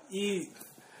 Yeah,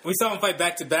 we saw him fight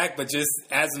back to back, but just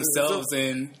as themselves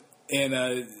in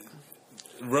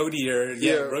Rhodey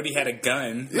Rhodey had a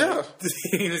gun. Yeah,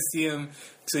 you didn't see him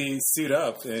actually suit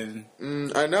up, and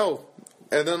I know.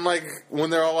 And then like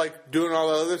when they're all like doing all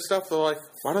the other stuff, they're like,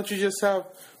 "Why don't you just have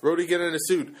Rhodey get in a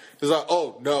suit?" He's like,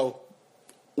 "Oh no,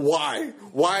 why?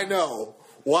 Why no?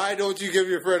 Why don't you give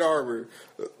your friend armor?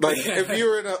 Like if you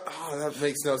were in a that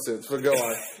makes no sense." But go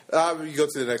on. You go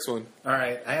to the next one. All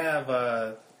right, I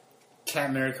have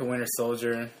Captain America: Winter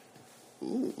Soldier,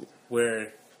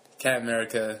 where Captain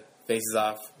America faces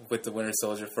off with the Winter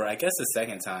Soldier for, I guess, the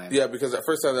second time. Yeah, because that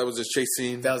first time that was a chase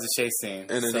scene. That was a chase scene.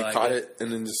 And then he caught it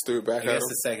and then just threw it back at him. I guess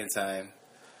the second time.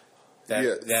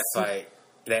 That fight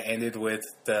that ended with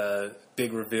the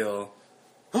big reveal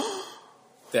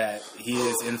that he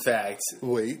is, in fact...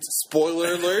 Wait,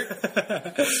 spoiler alert?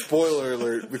 Spoiler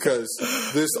alert, because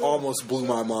this almost blew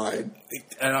my mind.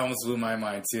 It almost blew my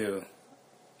mind, too.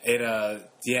 It,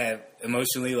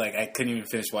 emotionally, like, I couldn't even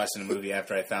finish watching the movie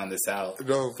after I found this out.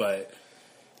 No. But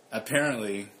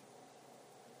apparently,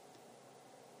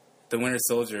 the Winter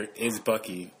Soldier is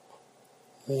Bucky.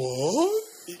 What?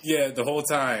 Yeah, the whole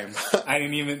time. I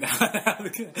didn't even...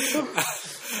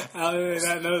 How did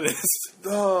I not know this?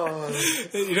 Oh.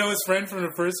 You know his friend from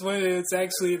the first one? It's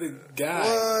actually the guy.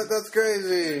 What? That's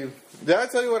crazy. Did I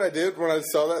tell you what I did when I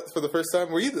saw that for the first time?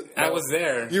 Were you? I was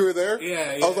there. You were there?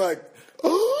 Yeah. I was like,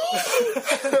 oh.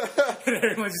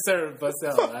 Everyone just started busting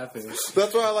out laughing.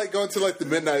 That's why I like going to like the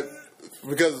midnight,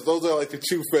 because those are like the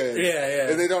true fans. Yeah.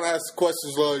 And they don't ask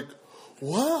questions like,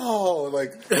 wow,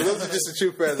 like those are just the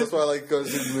true fans. That's why I like going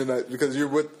to the midnight, because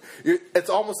it's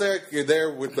almost like you're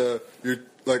there with you're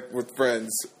like with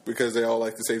friends, because they all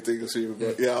like the same thing as you.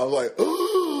 But yeah, I was like,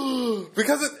 oh,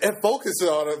 because it focused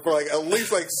on it for like at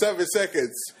least like 7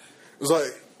 seconds. It was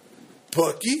like,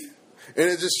 Bucky, and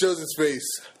it just shows his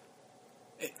face.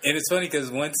 And it's funny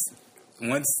because once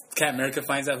Captain America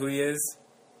finds out who he is,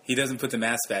 he doesn't put the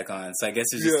mask back on. So I guess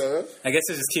it's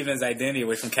just keeping his identity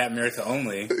away from Captain America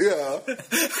only. Yeah,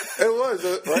 it was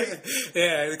right.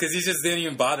 Yeah, because he just didn't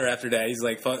even bother after that. He's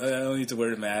like, I don't need to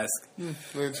wear the mask.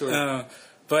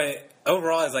 But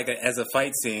overall, as a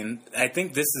fight scene, I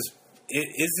think this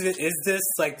is this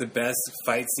like the best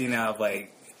fight scene out of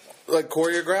like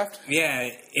choreographed? Yeah,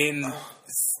 in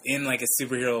like a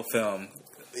superhero film.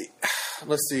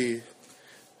 Let's see.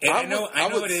 I know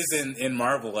it is in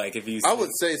Marvel. Like if you, I would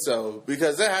say so,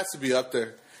 because that has to be up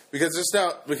there. Because it's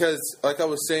not, because like I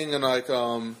was saying in like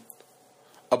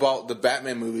about the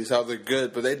Batman movies, how they're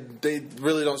good, but they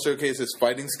really don't showcase his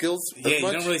fighting skills. Yeah,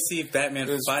 you don't really see Batman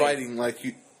fighting like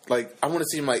I want to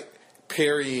see him like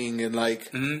parrying and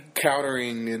like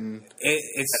countering, and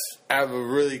it's have a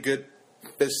really good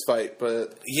fist fight,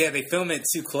 but yeah, they film it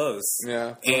too close.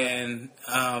 Yeah, and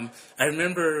I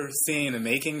remember seeing the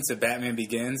makings of Batman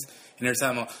Begins, and they're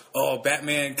talking about, oh,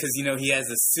 Batman, because he has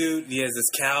a suit, he has this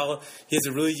cowl, he has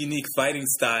a really unique fighting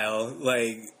style.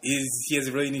 Like he has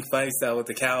a really unique fighting style with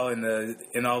the cowl and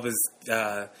all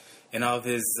of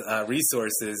his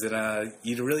resources, and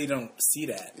you really don't see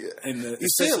that. Yeah. You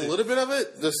see a little bit of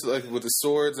it, just like with the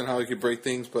swords and how he could break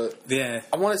things, but yeah,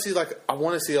 I want to see like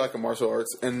a martial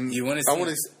arts, and you want to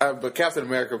see. But Captain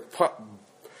America,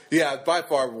 by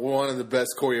far one of the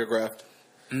best choreographed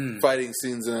fighting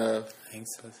scenes. I think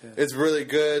so too. It's really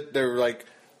good. They're like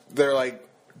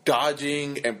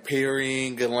dodging and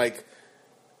parrying, and like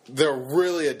they're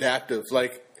really adaptive.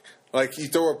 Like you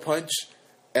throw a punch,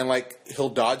 and like he'll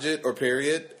dodge it or parry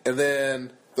it, and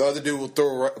then the other dude will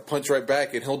throw a punch right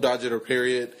back, and he'll dodge it or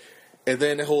parry it, and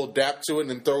then he'll adapt to it and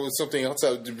then throw something else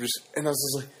out. And I was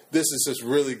just like, this is just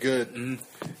really good.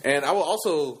 And I will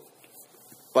also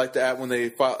like to add when they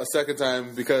fought a second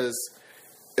time, because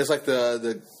it's like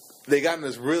they got in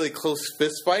this really close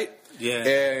fist fight. Yeah.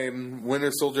 And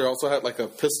Winter Soldier also had like a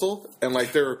pistol, and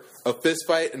like they're a fist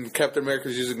fight, and Captain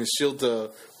America's using his shield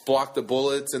to block the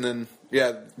bullets, and then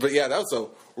that was a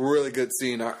really good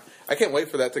scene. I can't wait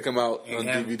for that to come out on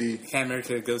DVD. Captain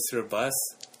America goes through a bus.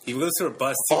 He goes through a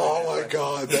bus too. Oh my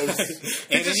god!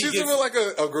 He just shoots him with like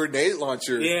a grenade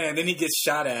launcher. Yeah, and then he gets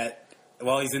shot at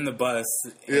while he's in the bus.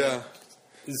 Yeah,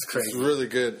 it's crazy. It's really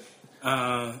good.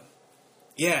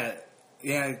 Yeah.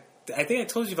 I think I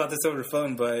told you about this over the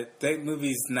phone, but that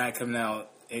movie's not coming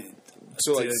out.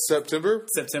 September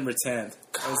 10th.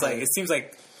 It seems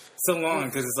like so long,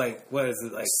 because it's like, what is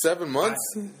it, like 7 months?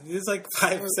 It's like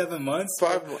 5 or 7 months.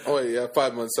 5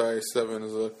 months. Sorry, 7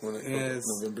 is when it's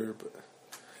November. But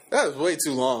that was way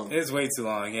too long. It is way too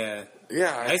long. Yeah.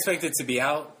 Yeah, I expected it to be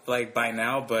out like by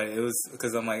now, but it was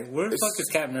because I'm like, where the fuck is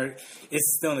Captain America?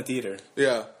 It's still in the theater.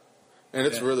 Yeah, and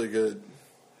it's really good.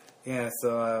 Yeah,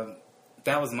 so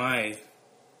that was my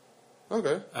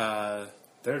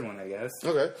third one, I guess.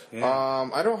 Okay. Yeah.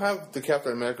 I don't have the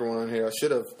Captain America one on here. I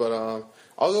should have, but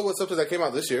I'll go with something that came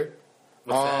out this year.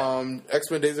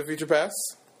 X-Men: Days of Future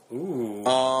Past. Ooh.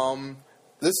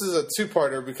 This is a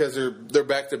two-parter because they're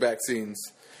back-to-back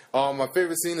scenes. My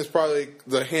favorite scene is probably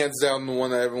hands down the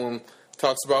one that everyone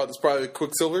talks about. It's probably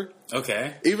Quicksilver.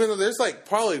 Okay. Even though there's like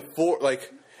probably 4,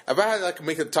 like if I had to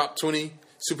make a top 20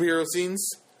 superhero scenes,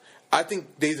 I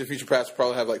think Days of Future Past would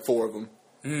probably have like 4 of them.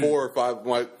 4 or 5,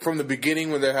 like from the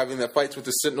beginning when they're having the fights with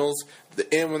the Sentinels,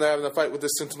 the end when they're having the fight with the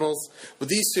Sentinels. But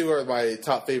these two are my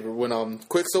top favorite. When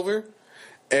Quicksilver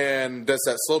and that's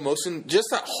that slow motion, just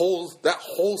that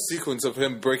whole sequence of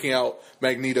him breaking out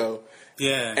Magneto.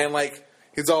 Yeah. And like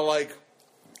he's all like,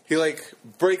 he like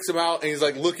breaks him out, and he's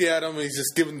like looking at him, and he's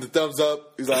just giving the thumbs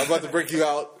up. He's like, I'm about to break you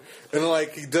out, and then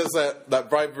like he does that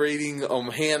vibrating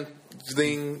hand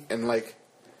thing, and like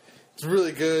it's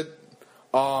really good.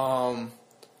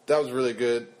 That was really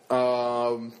good.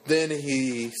 Then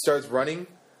he starts running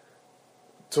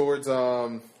towards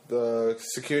the the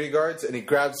security guards, and he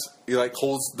like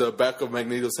holds the back of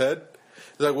Magneto's head.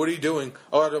 He's like, "What are you doing?"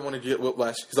 "Oh, I don't want to get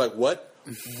whiplash." He's like, "What?"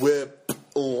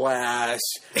 "Whiplash."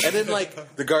 And then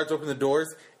like the guards open the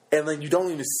doors, and then you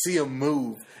don't even see him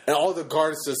move, and all the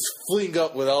guards just fling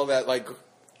up with all that like.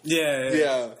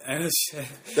 Yeah.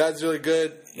 That's really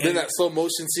good. Yeah. Then that slow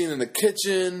motion scene in the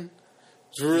kitchen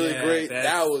was really great.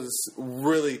 That was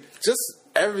really just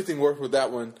everything worked with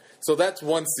that one. So that's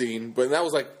one scene, but that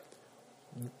was like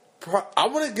I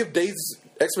want to give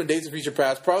X-Men Days of Future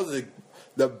Past probably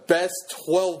the best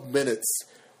 12 minutes,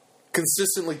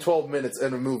 consistently 12 minutes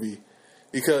in a movie,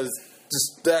 because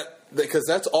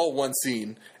that's all one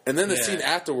scene, and then the scene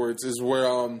afterwards is where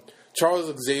young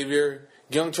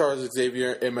Charles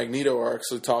Xavier and Magneto are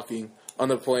actually talking on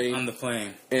the plane.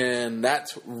 And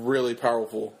that's really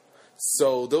powerful.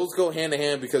 So those go hand in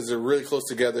hand because they're really close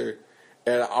together.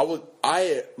 And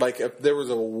I if there was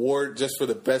an award just for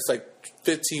the best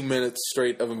 15 minutes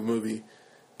straight of a movie,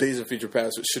 Days of Future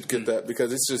Past should get that,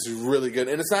 because it's just really good.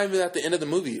 And it's not even at the end of the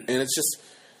movie. And it's just,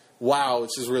 wow,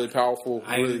 it's just really powerful,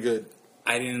 really good.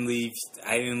 I didn't leave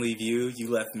you. You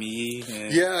left me.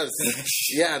 And yes,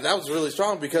 yeah, that was really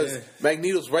strong because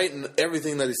Magneto's right in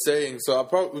everything that he's saying. So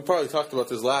we probably talked about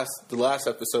this the last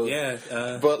episode. Yeah,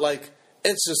 but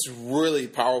it's just really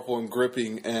powerful and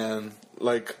gripping, and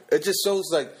it just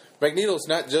shows Magneto's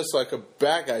not just a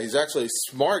bad guy. He's actually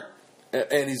smart,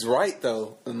 and he's right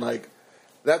though, and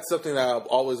that's something that I've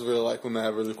always really liked when they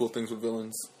have really cool things with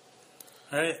villains.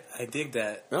 All right, I dig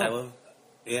that. Yeah. I love.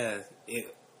 Yeah.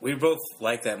 We both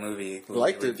liked that movie. We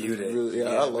reviewed it. Really,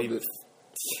 I loved it.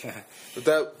 Yeah. If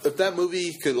that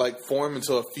movie could form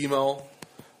into a female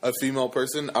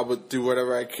person, I would do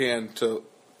whatever I can to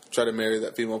try to marry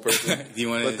that female person.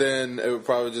 But then it would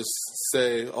probably just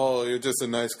say, "Oh, you're just a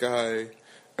nice guy,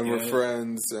 and we're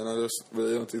friends," and I just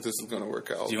really don't think this is going to work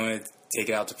out. Do you want to take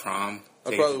it out to prom?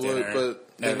 I probably would, but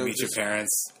then meet your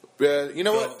parents. Yeah, you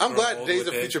know what? I'm glad Days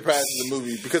of Future Past is a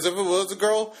movie, because if it was a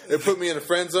girl, it put me in a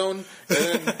friend zone. And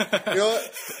then, you know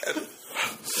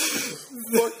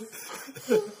what?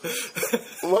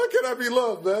 Why can't I be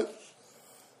loved, man?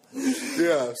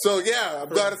 Yeah. So I'm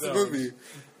glad it's a movie.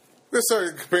 They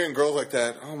started comparing girls like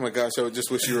that. Oh my gosh! I would just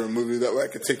wish you were a movie that way I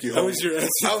could take you home. I wish you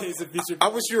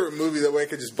were a movie that way I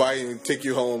could just buy you and take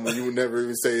you home, and you would never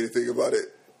even say anything about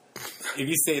it. If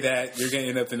you say that, you're going to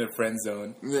end up in a friend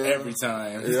zone every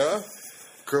time. Yeah?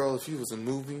 Girl, if you was a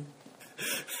movie,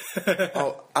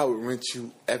 I would rent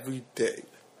you every day.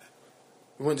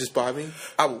 You wouldn't just buy me?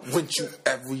 I would rent you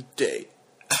every day.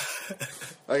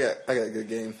 I got a good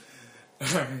game.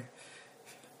 Should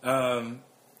I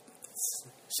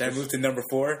move to number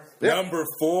 4? Yeah. Number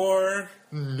 4.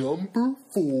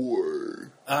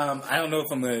 I don't know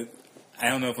if I'm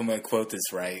gonna quote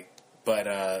this right, but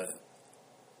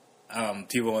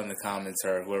people in the comments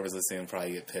or whoever's listening will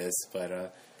probably get pissed.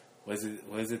 But was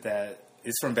it that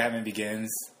it's from Batman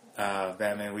Begins?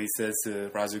 Batman, where he says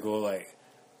to Ra's al Ghul,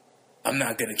 "I'm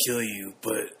not gonna kill you,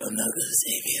 but I'm not gonna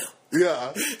save you."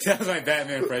 Yeah, that was my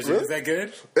Batman impression. Really? Is that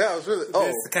good? Yeah, it was really. Oh,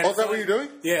 is that what you're doing?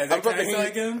 Yeah, is that kind of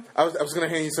like him? I was gonna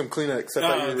hand you some Kleenex. I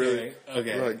thought you were really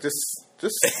okay. Just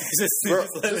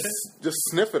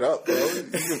sniff it up, bro. You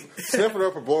can sniff it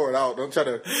up or blow it out. Don't try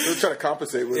to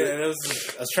compensate with it. I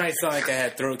was trying to sound like I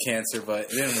had throat cancer,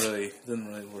 but it didn't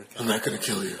really work. I'm not gonna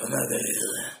kill you. I'm not gonna do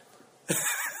that.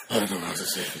 I don't know how to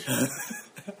save you.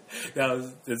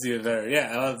 That's even better.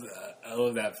 Yeah, I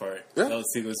love that part. Yeah. That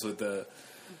was sequence with the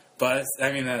bus.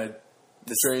 I mean, the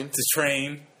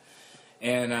train,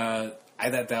 and I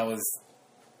thought that was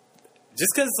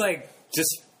just because,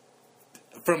 just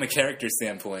from a character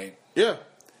standpoint. Yeah.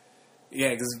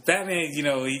 Yeah, because Batman,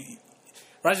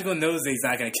 Ra's al Ghul knows that he's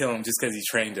not going to kill him just because he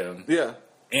trained him. Yeah.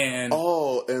 And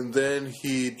then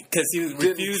he didn't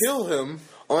kill him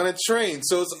on a train,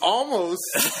 so it's almost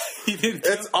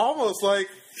it's almost like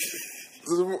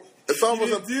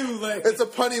it's a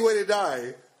punny way to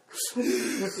die.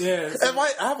 Yeah, and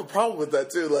I have a problem with that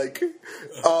too.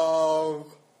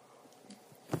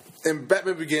 In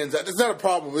Batman Begins, it's not a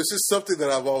problem. It's just something that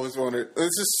I've always wanted.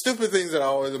 It's just stupid things that I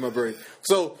always in my brain.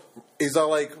 So he's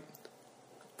like,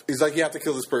 you have to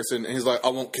kill this person, and he's like, I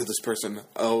won't kill this person.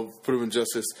 I'll put him in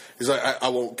justice. He's like, I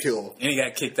won't kill. And he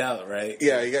got kicked out, right?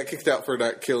 Yeah, he got kicked out for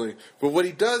not killing. But what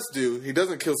he does do, he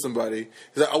doesn't kill somebody.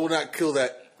 He's like, I will not kill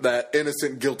that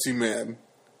innocent, guilty man.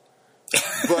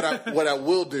 But what I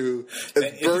will do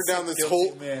is burn down this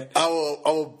whole. Man. I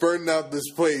will burn down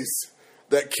this place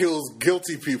that kills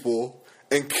guilty people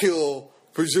and kill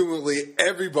presumably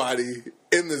everybody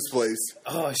in this place.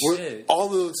 Oh with shit! All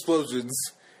the explosions.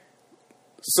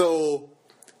 So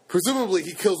presumably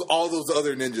he kills all those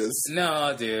other ninjas.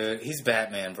 No, dude, he's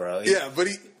Batman, bro. Yeah, but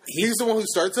he's the one who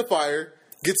starts a fire,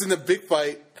 gets in a big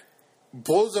fight,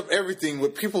 blows up everything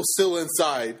with people still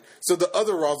inside. So the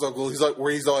other Ra's al Ghul, he's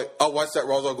like, I'll watch that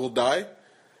Ra's al Ghul die.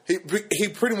 He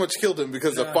pretty much killed him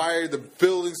because the fire, the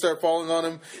buildings start falling on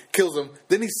him, kills him.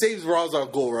 Then he saves Ra's al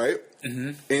Ghul, right?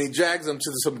 Mm-hmm. And he drags him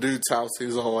to some dude's house.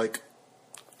 He's all like,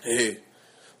 hey,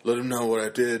 let him know what I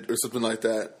did or something like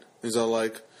that. He's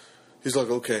like,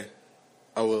 okay,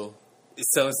 I will.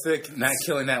 So instead of not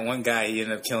killing that one guy, he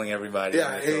ended up killing everybody.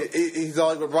 Yeah, he's all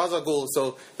like, with Ra's al Ghul.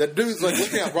 So that dude's like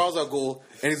looking at Ra's al Ghul,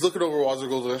 and he's looking over Ra's al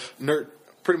Ghul to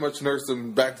pretty much nurse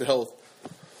him back to health.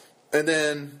 And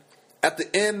then at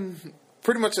the end,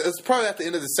 pretty much, it's probably at the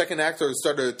end of the second act or the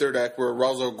start of the third act where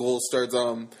Ra's al Ghul starts,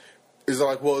 is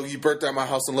like, well, you burnt down my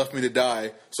house and left me to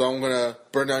die, so I'm going to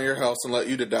burn down your house and let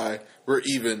you to die. We're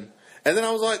even. And then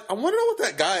I was like, I want to know what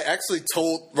that guy actually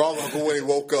told Ra's al Ghul when he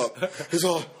woke up. He's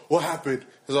like, what happened?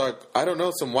 He's like, I don't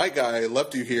know, some white guy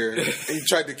left you here. He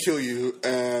tried to kill you,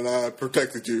 and I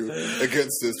protected you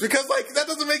against this. Because, like, that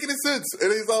doesn't make any sense.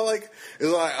 And he's like,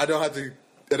 I don't have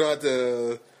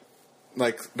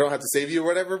to save you or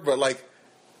whatever, but, like,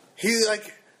 he's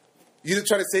like, you didn't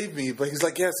try to save me, but he's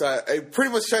like, yes, I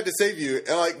pretty much tried to save you,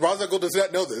 and, like, Ra's al Ghul does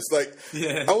not know this. Like,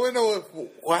 I want to know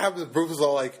what happens if Bruce is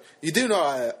all like, you do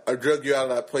know I drug you out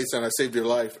of that place and I saved your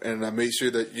life, and I made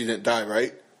sure that you didn't die,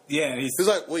 right? Yeah, and he's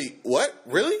like, wait, what?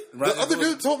 Really? The other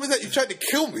dude told me that you tried to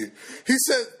kill me. He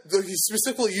said, he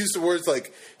specifically used the words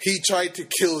like, he tried to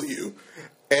kill you,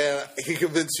 and he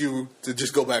convinced you to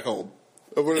just go back home.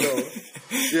 I want to know.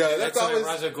 Yeah, that's always.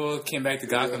 Ra's al Ghul came back to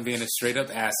Gotham being a straight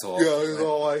up asshole. Yeah, he's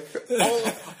all like,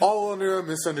 all under a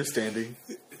misunderstanding.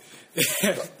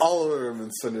 All under a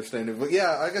misunderstanding. But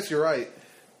yeah, I guess you're right.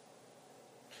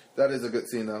 That is a good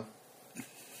scene, though.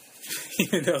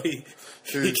 Even though he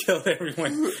killed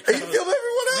everyone. He killed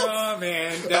everyone else. Oh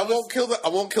man, I won't kill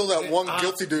that one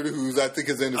guilty dude who I think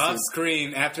is innocent. Off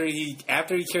screen, after he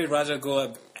carried Ra's al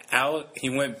Ghul out, he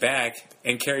went back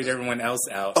and carried everyone else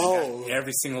out. Oh, got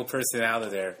every single person out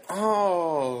of there.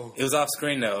 Oh, it was off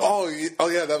screen though. Oh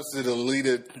yeah, that was the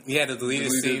deleted. Yeah, the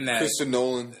deleted scene that Christopher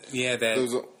Nolan. Yeah,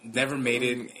 that never made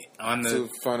it on the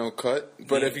final cut.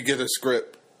 But if you get a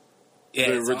script,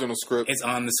 the original script, it's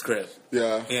on the script.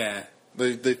 Yeah, yeah.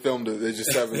 They filmed it. They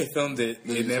just haven't. They filmed it.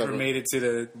 It never made it to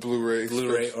the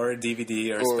Blu-ray or a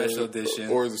DVD or special edition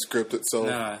or the script itself.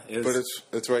 Nah, but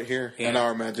it's right here in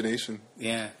our imagination.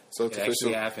 Yeah, so it's official.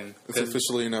 Actually happened. It's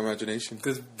officially in our imagination.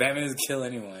 Because Batman doesn't kill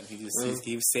anyone.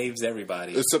 He saves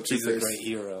everybody. Except He's Two-Face. a great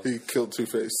hero. He killed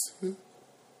Two-Face.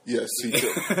 Yes, he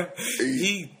killed.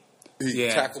 He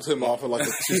tackled him off of like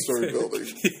a 2-story building.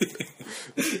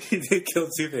 He did kill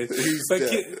Two-Face. He's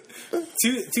dead.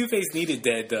 Two-Face needed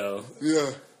dead though.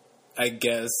 Yeah, I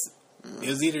guess it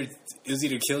was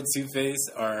either kill Two-Face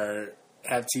or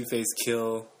have Two-Face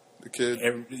kill the kid.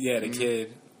 The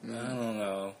kid. I don't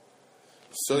know.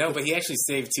 So no, but he actually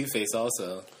saved Two-Face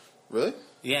also. Really?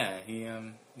 Yeah, he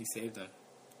saved him.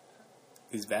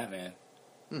 He's Batman.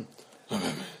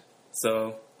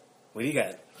 So, what do you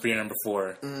got for your number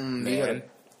 4? Man,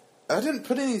 I didn't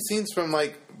put any scenes from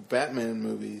like Batman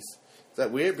movies. Is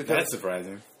that weird? Because that's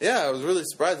surprising. Yeah, I was really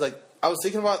surprised. Like, I was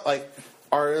thinking about like,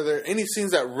 are there any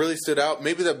scenes that really stood out?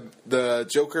 Maybe the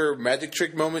Joker magic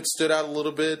trick moment stood out a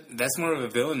little bit. That's more of a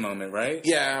villain moment, right?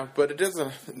 Yeah, but it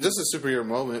doesn't. Just a superhero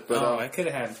moment. But I could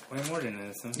have had way more than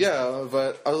this. Huh? Yeah,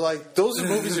 but I was like, those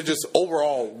movies are just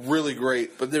overall really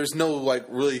great. But there's no like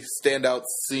really standout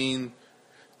scene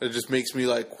that just makes me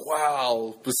like,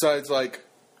 wow. Besides like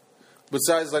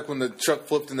when the truck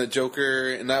flipped in the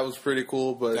Joker, and that was pretty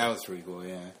cool. But that was pretty cool,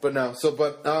 yeah. But no,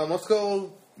 let's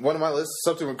go. One of my lists,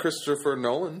 something with Christopher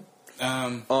Nolan.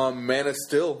 Man of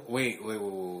Steel. Wait.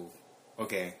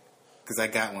 Okay, because I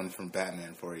got one from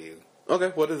Batman for you. Okay,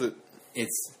 what is it?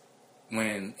 It's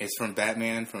from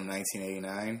Batman from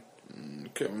 1989.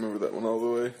 Can't remember that one all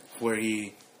the way. Where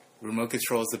he remote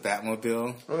controls the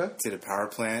Batmobile to the power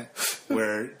plant,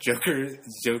 where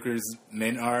Joker's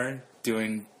men are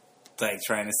doing, like,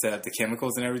 trying to set up the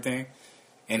chemicals and everything,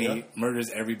 and he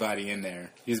murders everybody in there.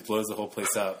 He just blows the whole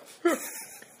place up.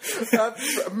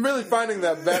 I'm really finding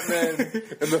that Batman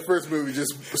in the first movie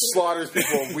just slaughters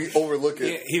people and we overlook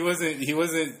it. Yeah, he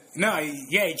wasn't. No,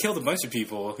 he killed a bunch of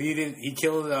people. He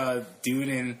killed a dude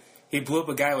and he blew up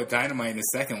a guy with dynamite in the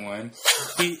second one.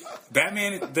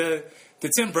 Batman, the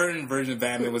Tim Burton version of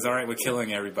Batman was alright with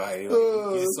killing everybody.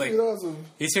 Awesome.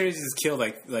 He seriously just killed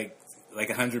like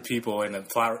 100 people in a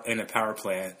power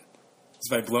plant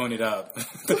just by blowing it up.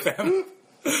 The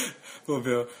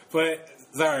Batmobile. But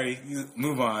sorry,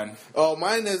 move on. Oh,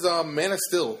 mine is Man of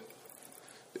Steel.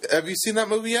 Have you seen that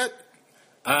movie yet?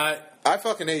 I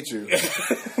fucking hate you.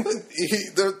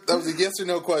 That was a yes or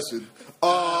no question.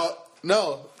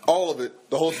 No, all of it,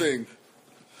 the whole thing.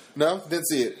 No, didn't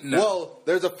see it. No. Well,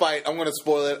 there's a fight. I'm going to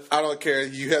spoil it. I don't care.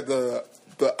 You had the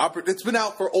It's been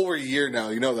out for over a year now.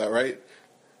 You know that, right?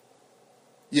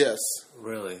 Yes.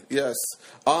 Really? Yes.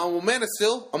 Well, Man of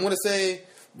Steel. I'm going to say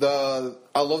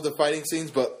I love the fighting scenes,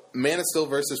 but Man of Steel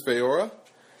versus Feora.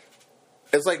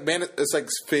 It's like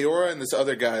Feora and this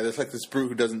other guy. There's like this brute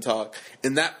who doesn't talk.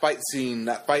 And that fight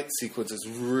sequence is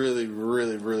really,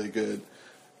 really, really good.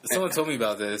 Someone told me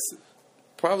about this.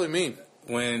 Probably me.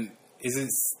 Did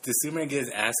Superman get his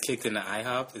ass kicked in the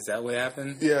IHOP? Is that what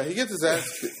happened? Yeah, he gets his ass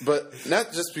kicked, but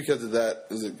not just because of that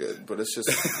is it good, but it's just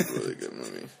a really good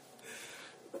movie.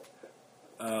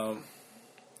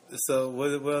 So,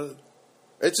 well,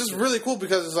 it's just really cool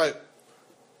because it's like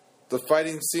the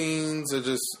fighting scenes are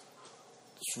just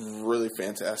really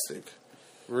fantastic.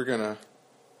 We're gonna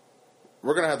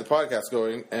have the podcast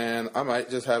going, and I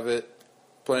might just have it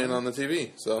playing on the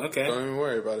TV. So okay. Don't even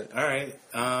worry about it. All right.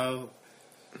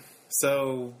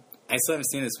 So I still haven't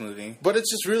seen this movie, but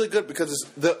it's just really good because it's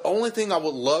the only thing I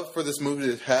would love for this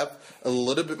movie to have a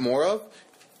little bit more of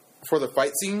for the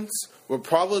fight scenes would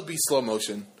probably be slow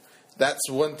motion. That's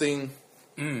one thing.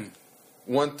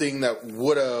 One thing that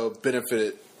would have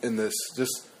benefited in this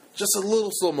just a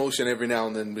little slow motion every now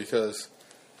and then because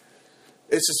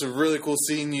it's just a really cool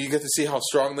scene. You get to see how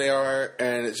strong they are,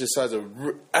 and it just has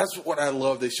that's what I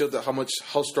love. They showed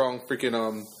how strong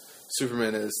freaking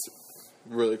Superman is.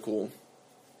 Really cool.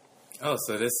 Oh,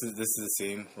 so this is the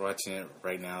scene. We're watching it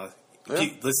right now. Yeah.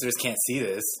 Listeners can't see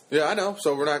this. Yeah, I know.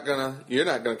 So you're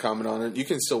not gonna comment on it. You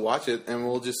can still watch it, and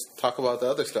we'll just talk about the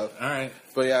other stuff. All right.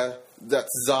 But yeah,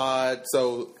 that's Zod.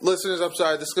 So listeners, I'm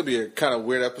sorry. This is gonna be a kind of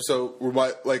weird episode. We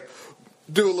might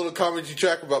do a little commentary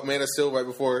track about Man of Steel right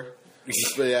before.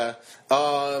 But yeah.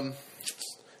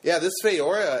 Yeah, this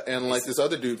Feora and this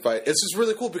other dude fight. It's just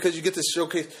really cool because you get to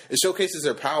showcases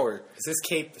their power. Is this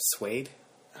cape suede?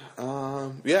 Yeah,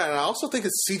 and I also think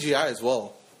it's CGI as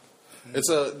well.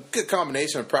 It's a good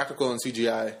combination of practical and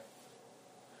CGI.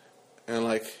 And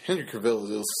Henry Cavill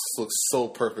looks so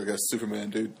perfect as Superman,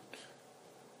 dude.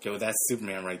 Yo, that's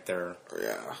Superman right there.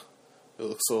 Yeah, it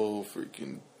looks so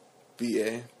freaking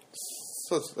BA.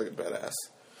 Looks like a badass.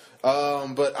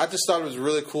 But I just thought it was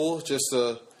really cool. Just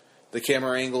the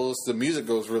camera angles, the music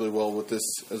goes really well with this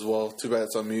as well. Too bad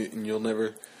it's on mute and you'll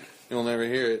never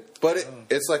hear it. But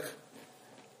it's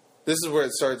this is where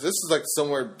it starts. This is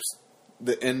somewhere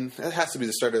the end. It has to be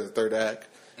the start of the third act,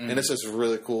 and it's just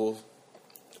really cool.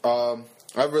 I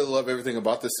really love everything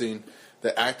about this scene.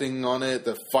 The acting on it,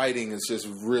 the fighting is just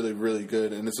really, really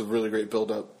good, and it's a really great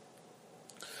build up.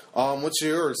 What's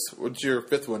yours? What's your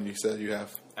fifth one? You said you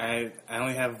have. I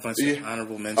only have a bunch of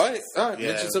honorable mentions. All right. Yeah.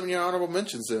 Mention some of your honorable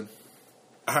mentions then.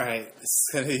 All right, it's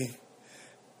gonna be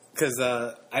because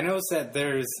I noticed that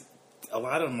there's a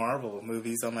lot of Marvel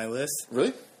movies on my list.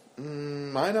 Really?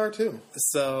 Mine are too.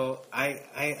 So I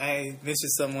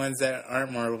mentioned some ones that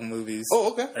aren't Marvel movies.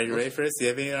 Oh, okay. Are you ready for this? Do you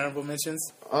have any honorable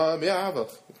mentions? Yeah, I have a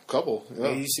couple. Yeah.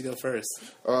 Maybe you should go first.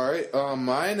 All right.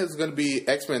 Mine is going to be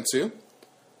X-Men 2.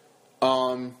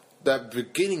 That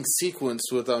beginning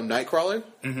sequence with Nightcrawler,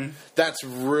 that's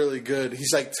really good.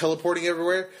 He's teleporting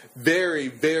everywhere. Very,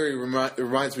 very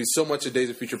reminds me so much of Days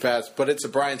of Future Past, but it's a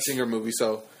Bryan Singer movie,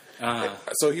 so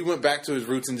he went back to his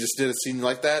roots and just did a scene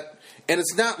like that. And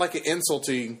it's not like an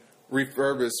insulting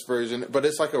refurbished version, but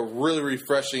it's a really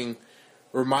refreshing,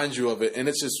 reminds you of it, and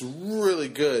it's just really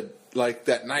good. Like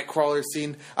that Nightcrawler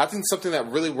scene, I think something that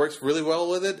really works really well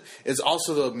with it is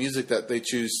also the music that they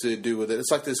choose to do with it.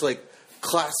 It's this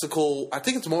classical. I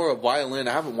think it's more of a violin.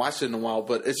 I haven't watched it in a while,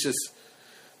 but it's just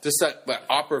that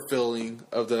opera feeling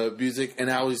of the music and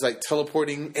how he's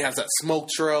teleporting. It has that smoke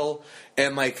trail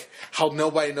and how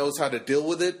nobody knows how to deal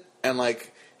with it, and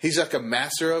he's a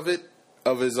master of it,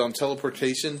 of his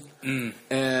teleportation.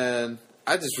 And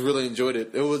I just really enjoyed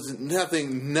it. It was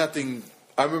nothing.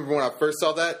 I remember when I first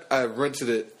saw that, I rented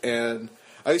it, and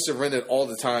I used to rent it all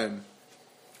the time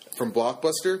from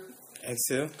Blockbuster.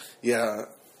 X2? Yeah,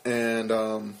 and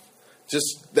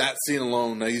just that scene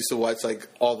alone, I used to watch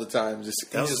all the time.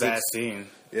 That was that scene.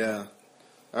 Yeah.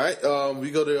 All right,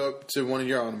 we go to one of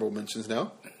your honorable mentions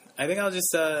now. I think I'm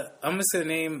just gonna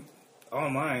name all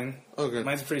mine. Okay.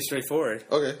 Mine's pretty straightforward.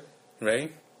 Okay.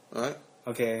 Ready? All right.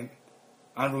 Okay.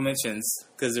 Honorable mentions,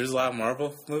 because there's a lot of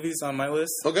Marvel movies on my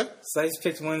list. Okay. So I just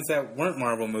picked ones that weren't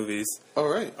Marvel movies. All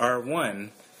right.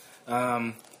 One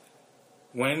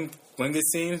good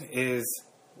scene is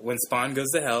when Spawn goes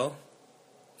to hell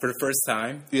for the first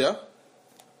time. Yeah.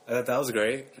 I thought that was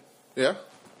great. Yeah.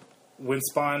 when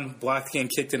Spawn blocked getting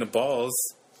kicked in the balls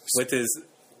with his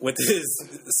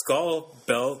skull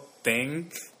belt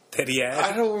thing that he had.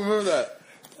 I don't remember that.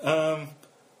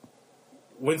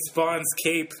 When Spawn's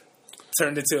cape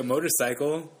turned into a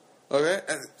motorcycle. Okay,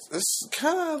 and this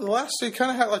kind of the last three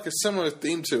kind of had like a similar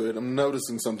theme to it. I'm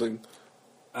noticing something.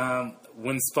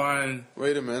 When Spawn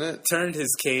Wait a minute. turned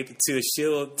his cape to a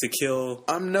shield to kill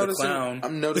the clown,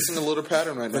 I'm noticing a little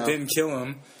pattern right but now. didn't kill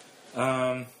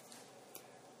him.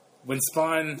 When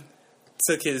Spawn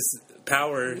took his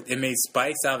power, it made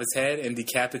spikes out of his head and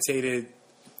decapitated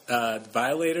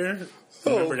Violator.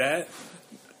 Remember that?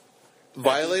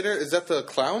 Violator, is that the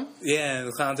clown? Yeah,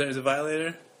 the clown turns into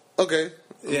Violator. Okay.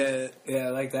 Yeah, I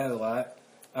like that a lot.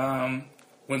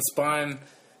 When Spawn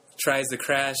tries to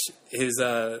crash his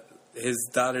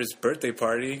daughter's birthday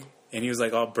party, and he was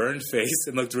like all burned face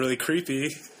and looked really creepy.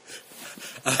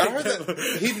 I heard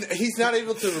that he's not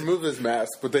able to remove his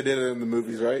mask, but they did it in the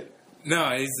movies, right? No,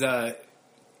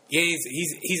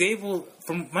 he's able.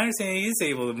 From my understanding, he is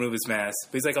able to remove his mask,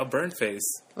 but he's like all burned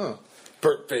face. Oh,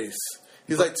 burnt face.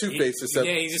 He's like Two-Face, except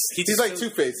Yeah, he's like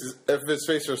Two-Face if his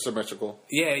face was symmetrical.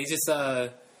 Yeah, he just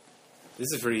this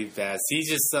is pretty fast. He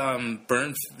just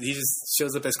burned. He just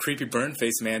shows up as creepy burn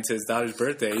face man to his daughter's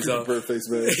birthday. He's all Burnt face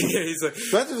man. yeah, he's like,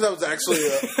 Imagine if that was actually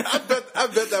I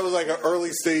bet that was like an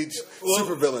early stage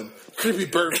supervillain. Creepy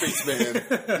burn face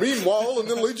man. Meanwhile, in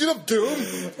the Legion of Doom,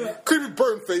 creepy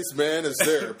burn face man is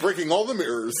there, breaking all the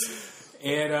mirrors.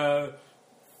 and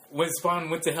when Spawn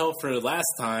went to hell for the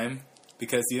last time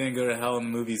because he didn't go to hell in the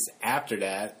movies after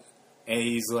that, and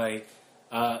he's like,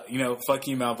 fuck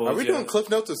you, Malbolgia. Are we doing Cliff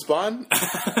Notes of Spawn? I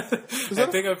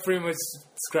think I pretty much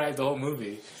described the whole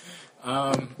movie.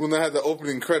 When they had the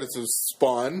opening credits of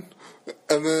Spawn,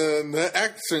 and then the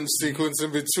action sequence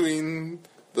in between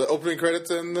the opening credits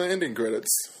and the ending credits.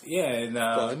 Yeah, and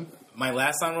Fun. my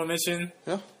last honorable mention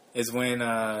Yeah. is when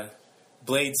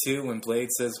Blade 2, when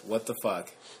Blade says, "What the fuck?"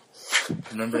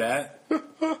 Remember that?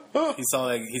 He saw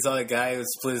that guy who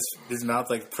split his mouth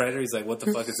like Predator. He's like, "What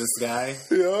the fuck is this guy?"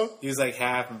 Yeah. He was like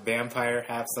half vampire,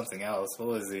 half something else. What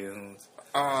was he?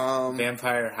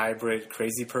 Vampire hybrid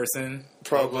crazy person.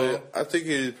 Probably. Logo. I think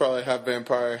he'd probably half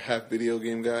vampire, half video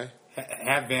game guy.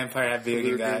 Half vampire, half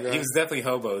video game guy. He was definitely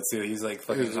hobo too. He was like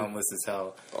fucking homeless as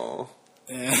hell. Oh,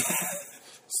 Yeah.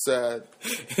 sad.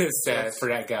 It was sad for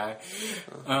that guy.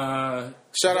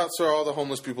 Shout out to all the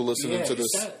homeless people listening to this.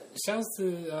 Shouts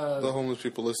to The homeless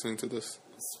people listening to this.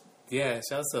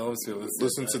 shouts to homeless people.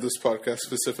 Listen to this podcast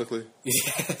specifically.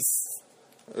 Yes.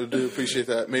 I do appreciate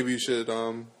that. Maybe you should,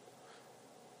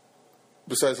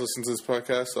 besides listening to this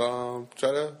podcast,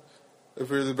 try to, if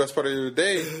you're the best part of your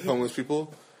day, homeless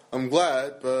people, I'm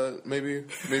glad, but maybe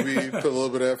put a little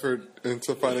bit of effort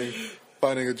into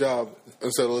finding a job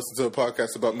instead of listening to a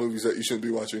podcast about movies that you shouldn't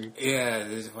be watching. Yeah.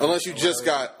 Unless you just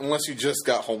got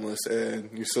homeless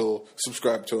and you still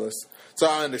subscribe to us. So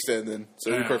I understand then.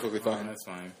 So you're perfectly fine. That's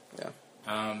fine.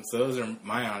 Yeah. So those are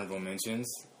my honorable mentions.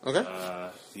 Okay.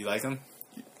 You like them?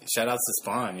 Shout out to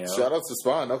Spawn, yo. Shout out to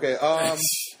Spawn. Okay.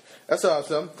 That's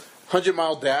awesome. 100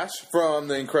 Mile Dash from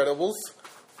The Incredibles.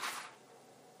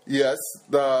 Yes,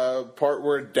 the part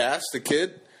where Dash, the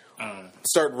kid,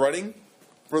 start running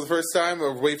for the first time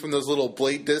away from those little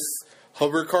blade disc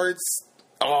hover carts.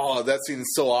 Oh, that scene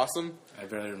is so awesome. I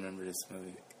barely remember this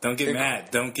movie. Don't get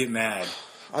mad. Don't get mad.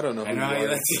 I don't know. I know how you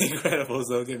like The Incredibles.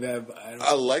 Don't get mad. But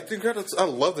I like The Incredibles. I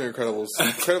love The Incredibles. The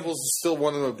Incredibles is still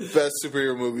one of the best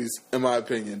superhero movies, in my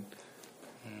opinion.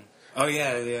 Oh,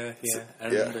 yeah. I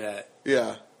remember that.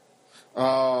 Yeah.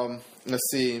 Let's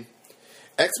see.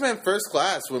 X-Men First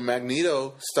Class when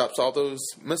Magneto stops all those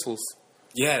missiles.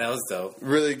 Yeah, that was dope.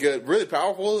 Really good. Really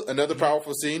powerful. Another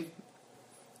powerful scene.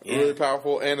 Yeah. Really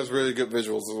powerful. And it's really good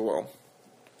visuals as well.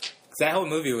 That whole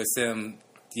movie was them,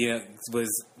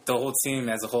 was the whole team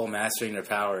as a whole mastering their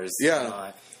powers.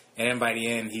 Yeah. And then by the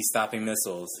end, he's stopping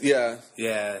missiles. Yeah.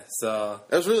 Yeah, so...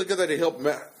 It was really good that he helped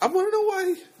I want to know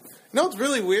why. No, it's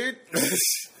really weird.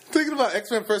 Thinking about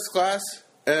X-Men First Class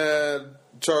and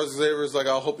Charles Xavier's like,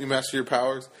 I'll help you master your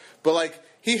powers. But, like,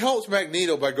 he helps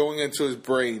Magneto by going into his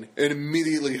brain and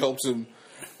immediately helps him.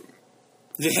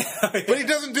 Yeah. But he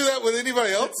doesn't do that with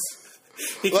anybody else.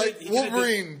 Like,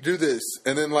 Wolverine, do this.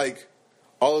 And then, like,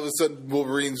 all of a sudden,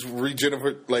 Wolverine's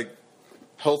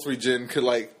health regen could,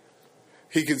 like,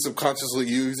 he can subconsciously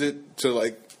use it to,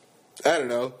 like, I don't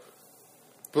know.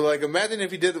 But, like, imagine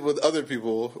if he did it with other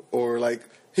people, or, like,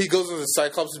 he goes into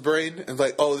Cyclops' brain and,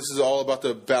 like, oh, this is all about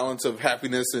the balance of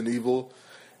happiness and evil.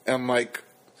 And I'm like,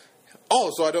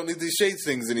 oh, so I don't need these shades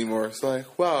things anymore. It's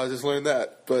like, wow, I just learned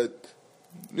that. But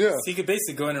Yeah. So he could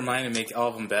basically go in her mind and make all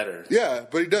of them better. Yeah,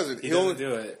 but he doesn't. He doesn't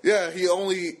do it. Yeah, he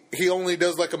only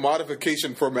does like a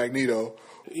modification for Magneto.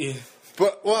 Yeah.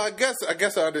 But well, I guess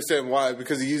I understand why,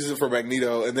 because he uses it for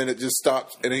Magneto and then it just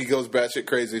stops and then he goes batshit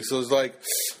crazy. So it's like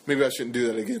maybe I shouldn't do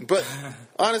that again. But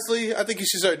honestly, I think you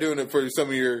should start doing it for some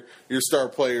of your star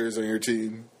players on your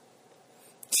team.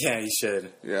 Yeah, you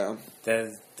should. Yeah.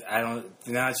 Now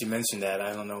that you mentioned that,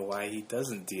 I don't know why he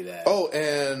doesn't do that. Oh,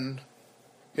 and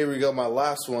here we go. My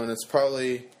last one. It's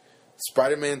probably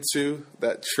Spider-Man 2.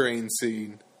 That train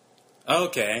scene.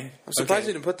 Okay. I'm surprised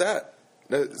you didn't put that.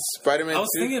 Spider-Man 2. I was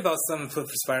thinking about something to put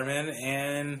for Spider-Man,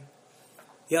 and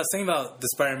I was thinking about the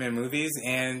Spider-Man movies,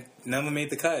 and none of them made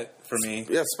the cut for me.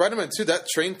 Yeah, Spider-Man 2. That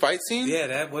train fight scene. Yeah,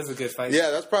 that was a good fight.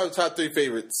 Yeah, that's probably top 3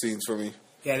 favorite scenes for me.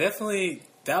 Yeah, definitely.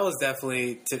 That was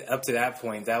definitely up to that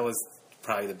point. That was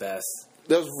probably the best.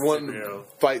 That was one Superhero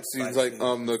fight scenes, fight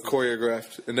like the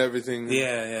choreographed and everything.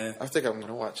 Yeah. I think I'm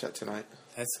gonna watch that tonight.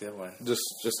 That's a good one. Just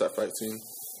that fight scene.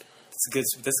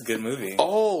 That's a good movie.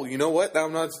 Oh, you know what? Now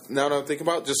that I'm thinking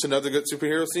about just another good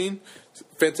superhero scene,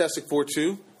 Fantastic Four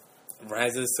 2.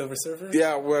 Rise of the Silver Surfer?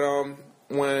 Yeah,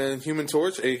 when Human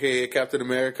Torch, aka Captain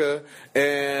America,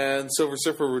 and Silver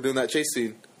Surfer were doing that chase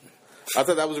scene. I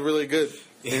thought that was really good.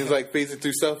 Yeah. He was like phasing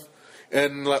through stuff,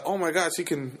 and like, oh my gosh, he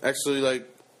can actually like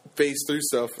phase through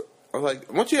stuff. I'm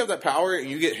like, once you have that power and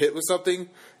you get hit with something,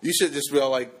 you should just be all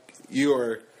like, this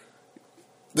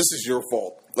is your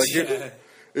fault. Like,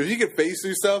 if you can phase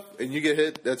through stuff and you get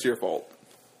hit, that's your fault.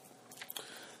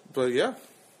 But yeah,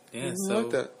 I like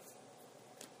that.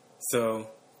 So,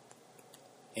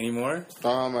 any more?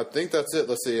 I think that's it.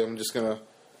 Let's see. I'm just gonna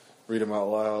read them out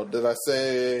loud. Did I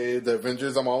say the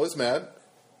Avengers? I'm always mad.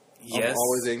 Yes. I'm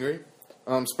always angry.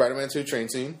 Spider-Man 2 train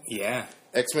scene. Yeah.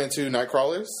 X-Men 2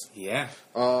 Nightcrawlers. Yeah.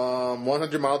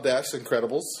 100 Mile Dash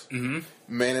Incredibles. Mm-hmm.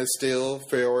 Man of Steel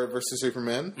Fear vs.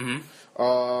 Superman.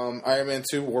 Mm-hmm. Iron Man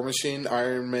 2 War Machine.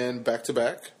 Iron Man Back to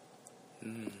Back.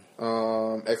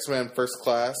 X-Men First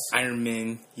Class. Iron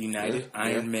Man United. Yeah.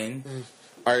 Iron Man.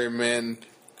 Iron Man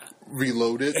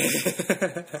Reloaded.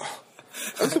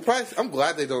 I'm surprised. I'm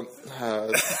glad they don't.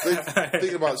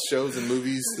 Thinking about shows and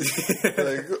movies,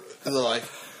 like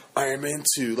Iron Man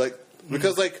 2,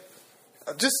 because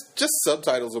just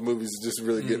subtitles of movies just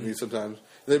really get me sometimes.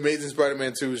 The Amazing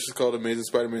Spider-Man 2 was just called Amazing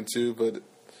Spider-Man 2, but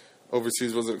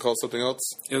overseas wasn't called something else.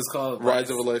 It was called Rise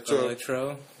of Electro.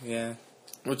 Electro, yeah.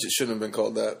 Which it shouldn't have been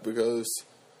called that, because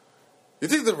you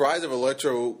think the Rise of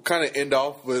Electro kind of end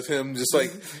off with him just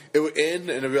like it would end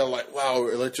and it'd be all like, wow,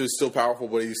 Electro is still powerful,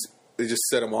 but they just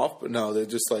set him off. But no, they're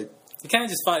just like, you kind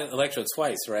of just fought Electro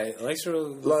twice, right?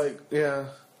 Electro, yeah.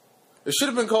 It should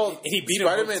have been called he beat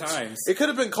Spider-Man. him both times. It could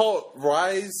have been called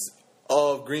Rise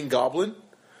of Green Goblin,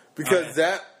 because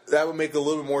that would make a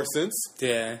little bit more sense.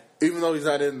 Yeah. Even though he's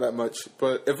not in that much,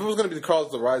 but if it was going to be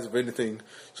called the Rise of anything, it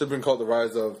should have been called the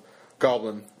Rise of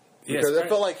Goblin, because I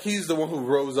felt like he's the one who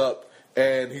rose up,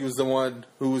 and he was the one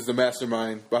who was the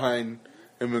mastermind behind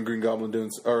him and Green Goblin him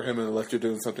and Electro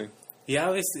doing something. Yeah,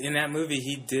 obviously in that movie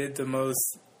he did the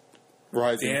most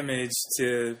Rising. damage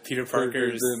to Peter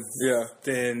Parker's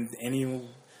than and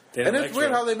Electro. it's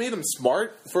weird how they made him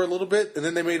smart for a little bit, and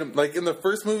then they made him, like, in the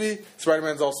first movie,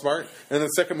 Spider-Man's all smart, and in the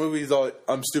second movie, he's all,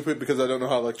 I'm stupid because I don't know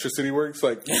how electricity works.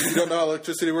 Like, you don't know how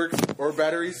electricity works or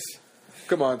batteries?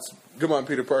 Come on,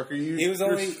 Peter Parker. He was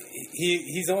only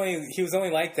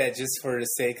like that just for the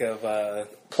sake of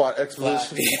plot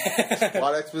exposition.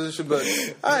 Plot exposition, but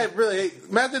I really hate.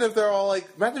 Imagine if they're all like.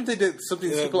 Imagine if they did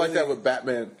something stupid like that with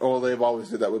Batman. Oh, they've always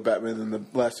did that with Batman in the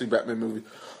last 3 Batman movies.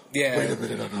 Yeah. Wait a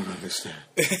minute, I don't understand.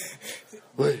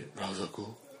 Wait, Ra's al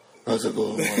Ghul. Wait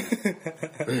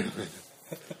a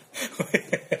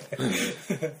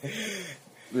minute.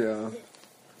 Yeah.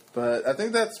 But I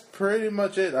think that's pretty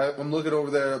much it. I'm looking over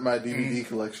there at my DVD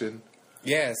collection.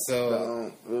 Yeah, so I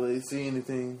don't really see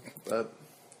anything. But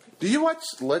do you watch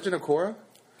Legend of Korra?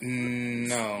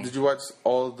 No. Did you watch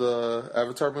all the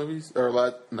Avatar movies? Or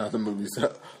not the movies.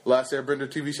 Last Airbender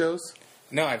TV shows?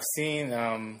 No, I've seen.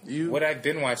 What I've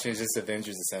been watching is just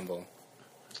Avengers Assemble.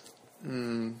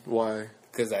 Why?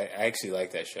 Because I actually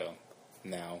like that show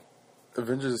now.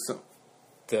 Avengers Assemble?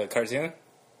 The cartoon?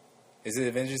 Is it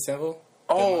Avengers Assemble?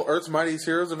 Oh, Earth's Mightiest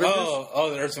Heroes Avengers? Oh,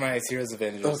 the Earth's Mightiest Heroes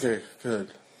Avengers. Okay,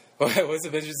 good. What's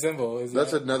Avengers Assemble?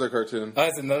 That's another cartoon. Oh,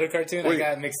 it's another cartoon? Wait. I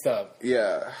got it mixed up.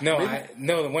 Yeah. No,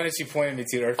 the one that you pointed me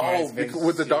to, Earth's Mightiest Avengers.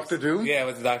 With the Doctor Doom? Yeah,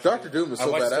 with the Doctor Doom. Doctor Doom is so badass.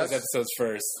 I watched those episodes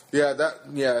first.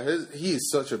 Yeah, he's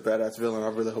such a badass villain. I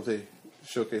really hope they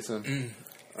showcase him.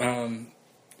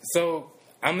 So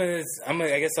I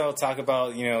guess I'll talk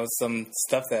about, some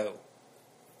stuff that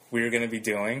we're gonna be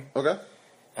doing. Okay.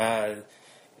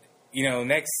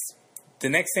 the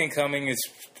next thing coming is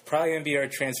probably gonna be our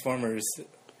Transformers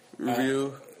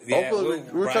review. yeah, Hopefully,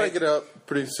 we're trying to get it up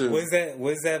pretty soon. What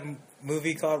is that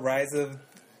movie called? Rise of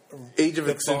Age of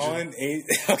the Extinction. Fallen?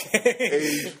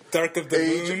 Age, Dark of the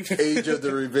Moon. Age of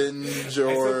the Revenge, still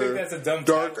or think that's a dumb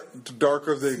Dark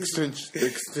of the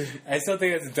Extinction. I still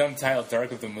think that's a dumb title,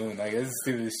 Dark of the Moon. Like, it's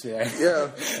stupid as shit.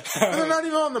 Yeah, they're not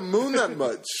even on the moon that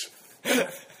much.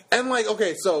 And like,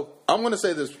 okay, so I'm going to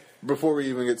say this before we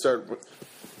even get started.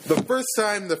 The first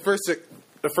time, the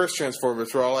first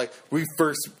Transformers were all like,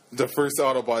 the first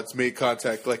Autobots made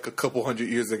contact like a couple hundred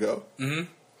years ago.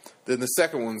 Mm-hmm. Then the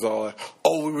second one's all like,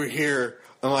 oh, we were here,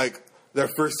 and like the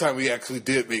first time we actually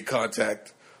did make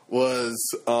contact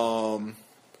was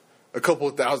a couple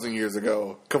thousand years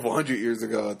ago, a couple hundred years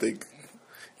ago, I think.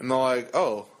 And they're like,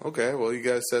 oh, okay, well, you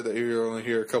guys said that you were only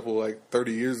here a couple, like,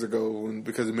 30 years ago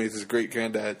because it made his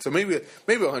great-granddad. So maybe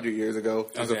 100 years ago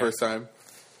was the first time.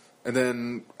 And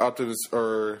then Optimus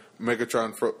or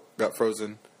Megatron got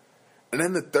frozen. And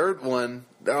then the third one,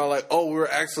 they're like, oh, we were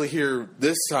actually here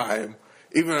this time.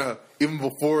 Even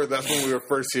before, that's when we were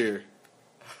first here.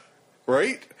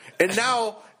 Right? And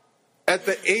now, at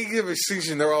the age of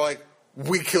extinction, they're all like,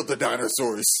 we killed the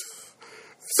dinosaurs.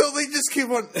 So they just keep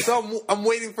on. So I'm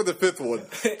waiting for the fifth one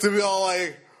to be all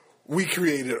like, we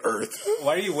created Earth.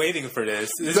 Why are you waiting for this?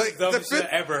 This is the dumbest shit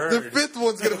I ever heard. The fifth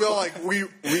one's going to be all like, we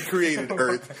created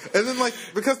Earth. And then, like,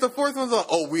 because the fourth one's like,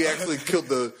 oh, we actually killed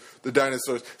the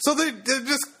dinosaurs. So they're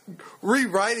just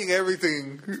rewriting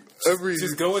everything.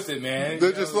 Just go with it, man.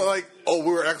 They're just like, oh,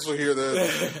 we were actually here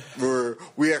then.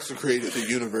 We actually created the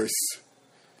universe.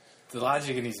 The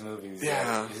logic in these movies.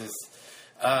 Yeah. Like, just,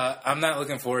 I'm not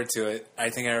looking forward to it.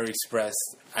 I think I already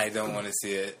expressed I don't want to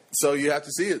see it. So you have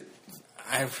to see it.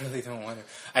 I really don't want to.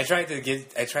 I tried to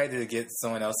get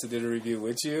someone else to do the review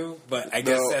with you, but I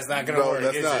guess that's not going to work,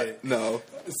 that's is not, it? No.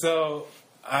 So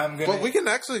I'm gonna. But we can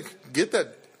actually get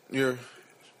that. Now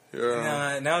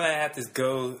that I have to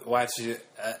go watch it,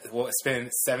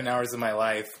 spend 7 hours of my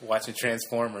life watching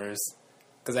Transformers,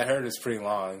 because I heard it was pretty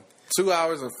long. 2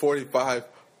 hours and 45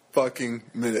 fucking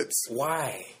minutes.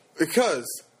 Why?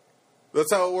 Because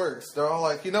that's how it works. They're all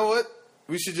like, you know what?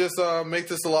 We should just make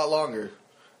this a lot longer.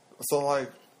 So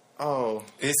like, oh,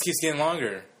 it just keeps getting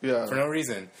longer. Yeah, for no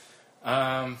reason.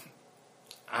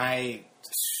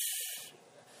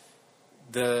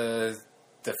 The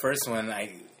first one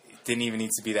didn't even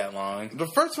need to be that long. The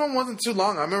first one wasn't too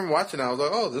long. I remember watching it. I was like,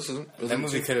 oh, this isn't. That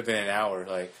movie could have been an hour.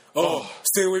 Like,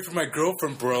 stay away from my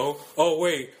girlfriend, bro. Oh,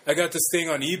 wait, I got this thing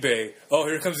on eBay. Oh,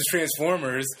 here comes the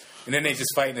Transformers. And then they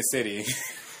just fight in the city.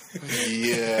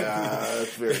 Yeah,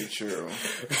 that's very true.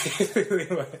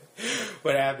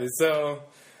 What happened? So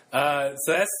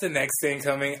that's the next thing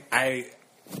coming. I'm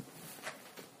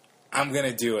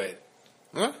gonna do it.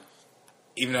 Huh?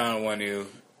 Even though I don't want to.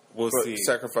 We'll see.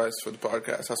 Sacrifice for the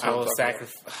podcast. That's what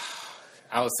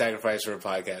I will sacrifice for a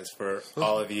podcast for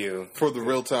all of you for the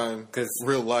real time,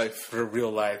 real life, for real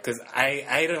life. Because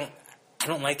I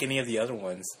don't like any of the other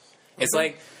ones. It's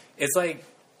like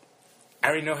I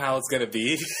already know how it's gonna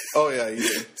be. Oh yeah, you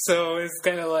do. So it's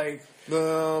kind of like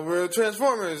we're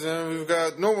Transformers, and we've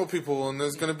got normal people, and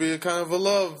there's gonna be a kind of a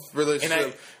love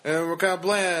relationship, and we're kind of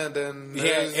bland, and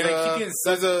I keep getting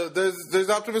there's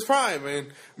Optimus Prime, and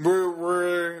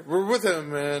we're with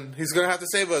him, and he's gonna have to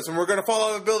save us, and we're gonna fall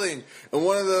out of a building, and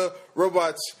one of the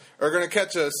robots are gonna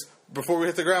catch us before we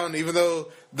hit the ground, even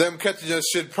though them catching us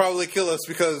should probably kill us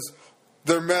because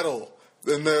they're metal,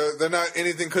 and they're not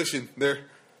anything cushioned.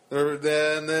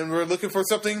 And then we're looking for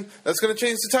something that's going to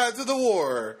change the tides of the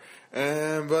war.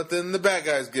 But then the bad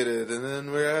guys get it, and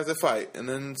then we have to fight, and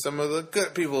then some of the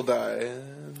good people die.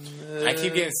 I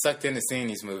keep getting sucked into seeing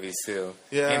these movies, too,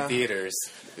 in theaters.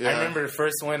 Yeah. I remember the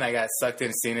first one, I got sucked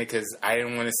into seeing it because I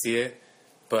didn't want to see it,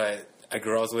 but a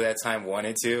girl I was with at that time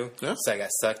wanted to, so I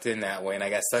got sucked in that way, and I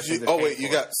got sucked into Oh, wait, you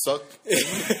got sucked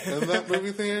in that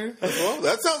movie theater as well?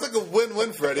 That sounds like a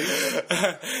win-win, Freddie.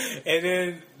 And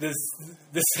then the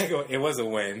second one, it was a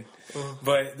win,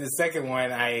 but the second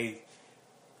one, I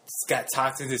got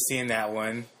talked into seeing that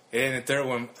one, and then the third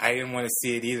one, I didn't want to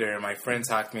see it either, and my friend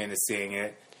talked me into seeing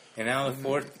it, and now the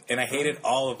fourth, and I hated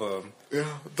all of them. Yeah,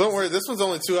 don't worry, this one's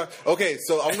only 2 hours. Okay,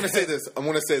 so I'm going to say this. I'm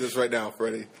going to say this right now,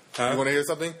 Freddie. You want to hear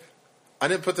something? I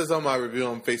didn't put this on my review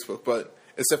on Facebook, but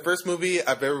it's the first movie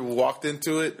I've ever walked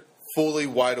into it fully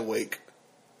wide awake.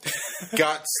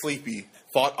 Got sleepy.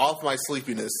 Fought off my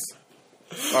sleepiness.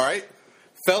 All right?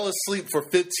 Fell asleep for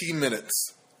 15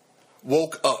 minutes.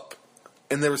 Woke up.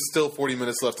 And there was still 40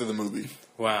 minutes left of the movie.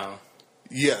 Wow.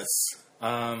 Yes.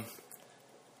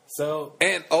 So...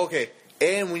 And, okay.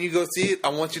 And when you go see it, I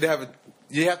want you to have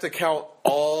you have to count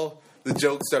all the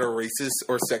jokes that are racist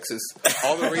or sexist.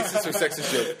 All the racist or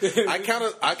sexist jokes. I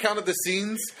counted the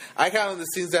scenes. I counted the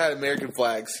scenes that had American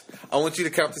flags. I want you to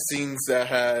count the scenes that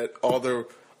had all the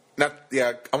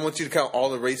I want you to count all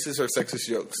the racist or sexist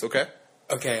jokes. Okay.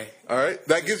 Okay. All right.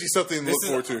 That gives you something to look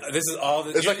forward to. This is all.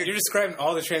 It's You're describing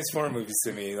all the Transformer movies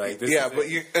to me. Like this. Yeah, but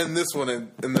and this one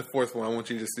and the fourth one, I want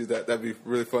you to just do that. That'd be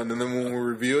really fun. And then when we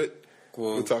review it,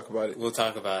 we'll talk about it. We'll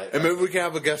talk about it. And maybe we can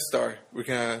have a guest star. We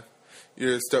can have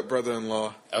your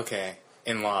stepbrother-in-law. Okay.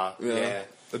 In-law. Yeah.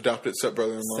 Adopted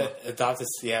stepbrother-in-law. Adopted.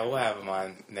 Yeah, we'll have him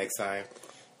on next time.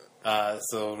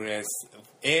 So we're gonna.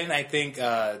 And I think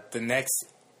the next.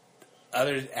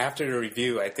 After the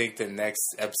review, I think the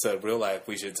next episode of Real Life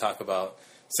we should talk about,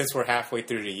 since we're halfway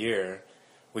through the year,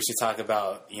 we should talk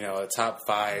about, a top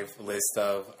 5 list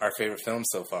of our favorite films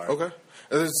so far. Okay.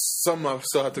 And there's some I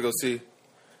still have to go see.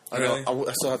 Really?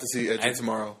 I still have to see Edgy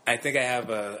tomorrow. I think I have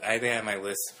my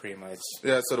list pretty much.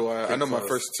 Yeah, so do I. I know close. my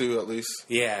first 2 at least.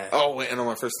 Yeah. Oh, wait, I know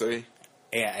my first 3.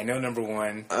 Yeah, I know number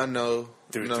 1. I know.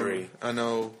 Through 3. I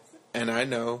know. And I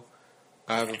know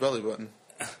I have a belly button.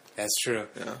 That's true.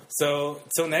 Yeah. So,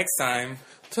 till next time.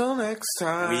 Till next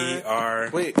time. We are...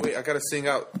 Wait, I gotta sing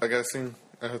out. I have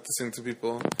to sing to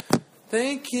people.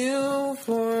 Thank you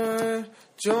for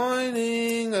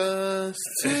joining us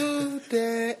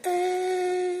today.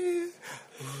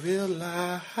 Real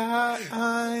life.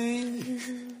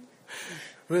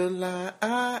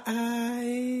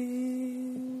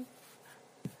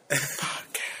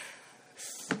 Podcast.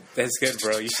 That's good,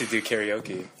 bro. You should do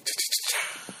karaoke.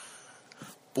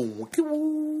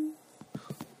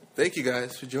 Thank you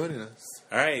guys for joining us.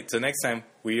 All right, till next time,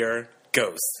 we are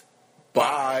Ghost.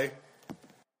 Bye.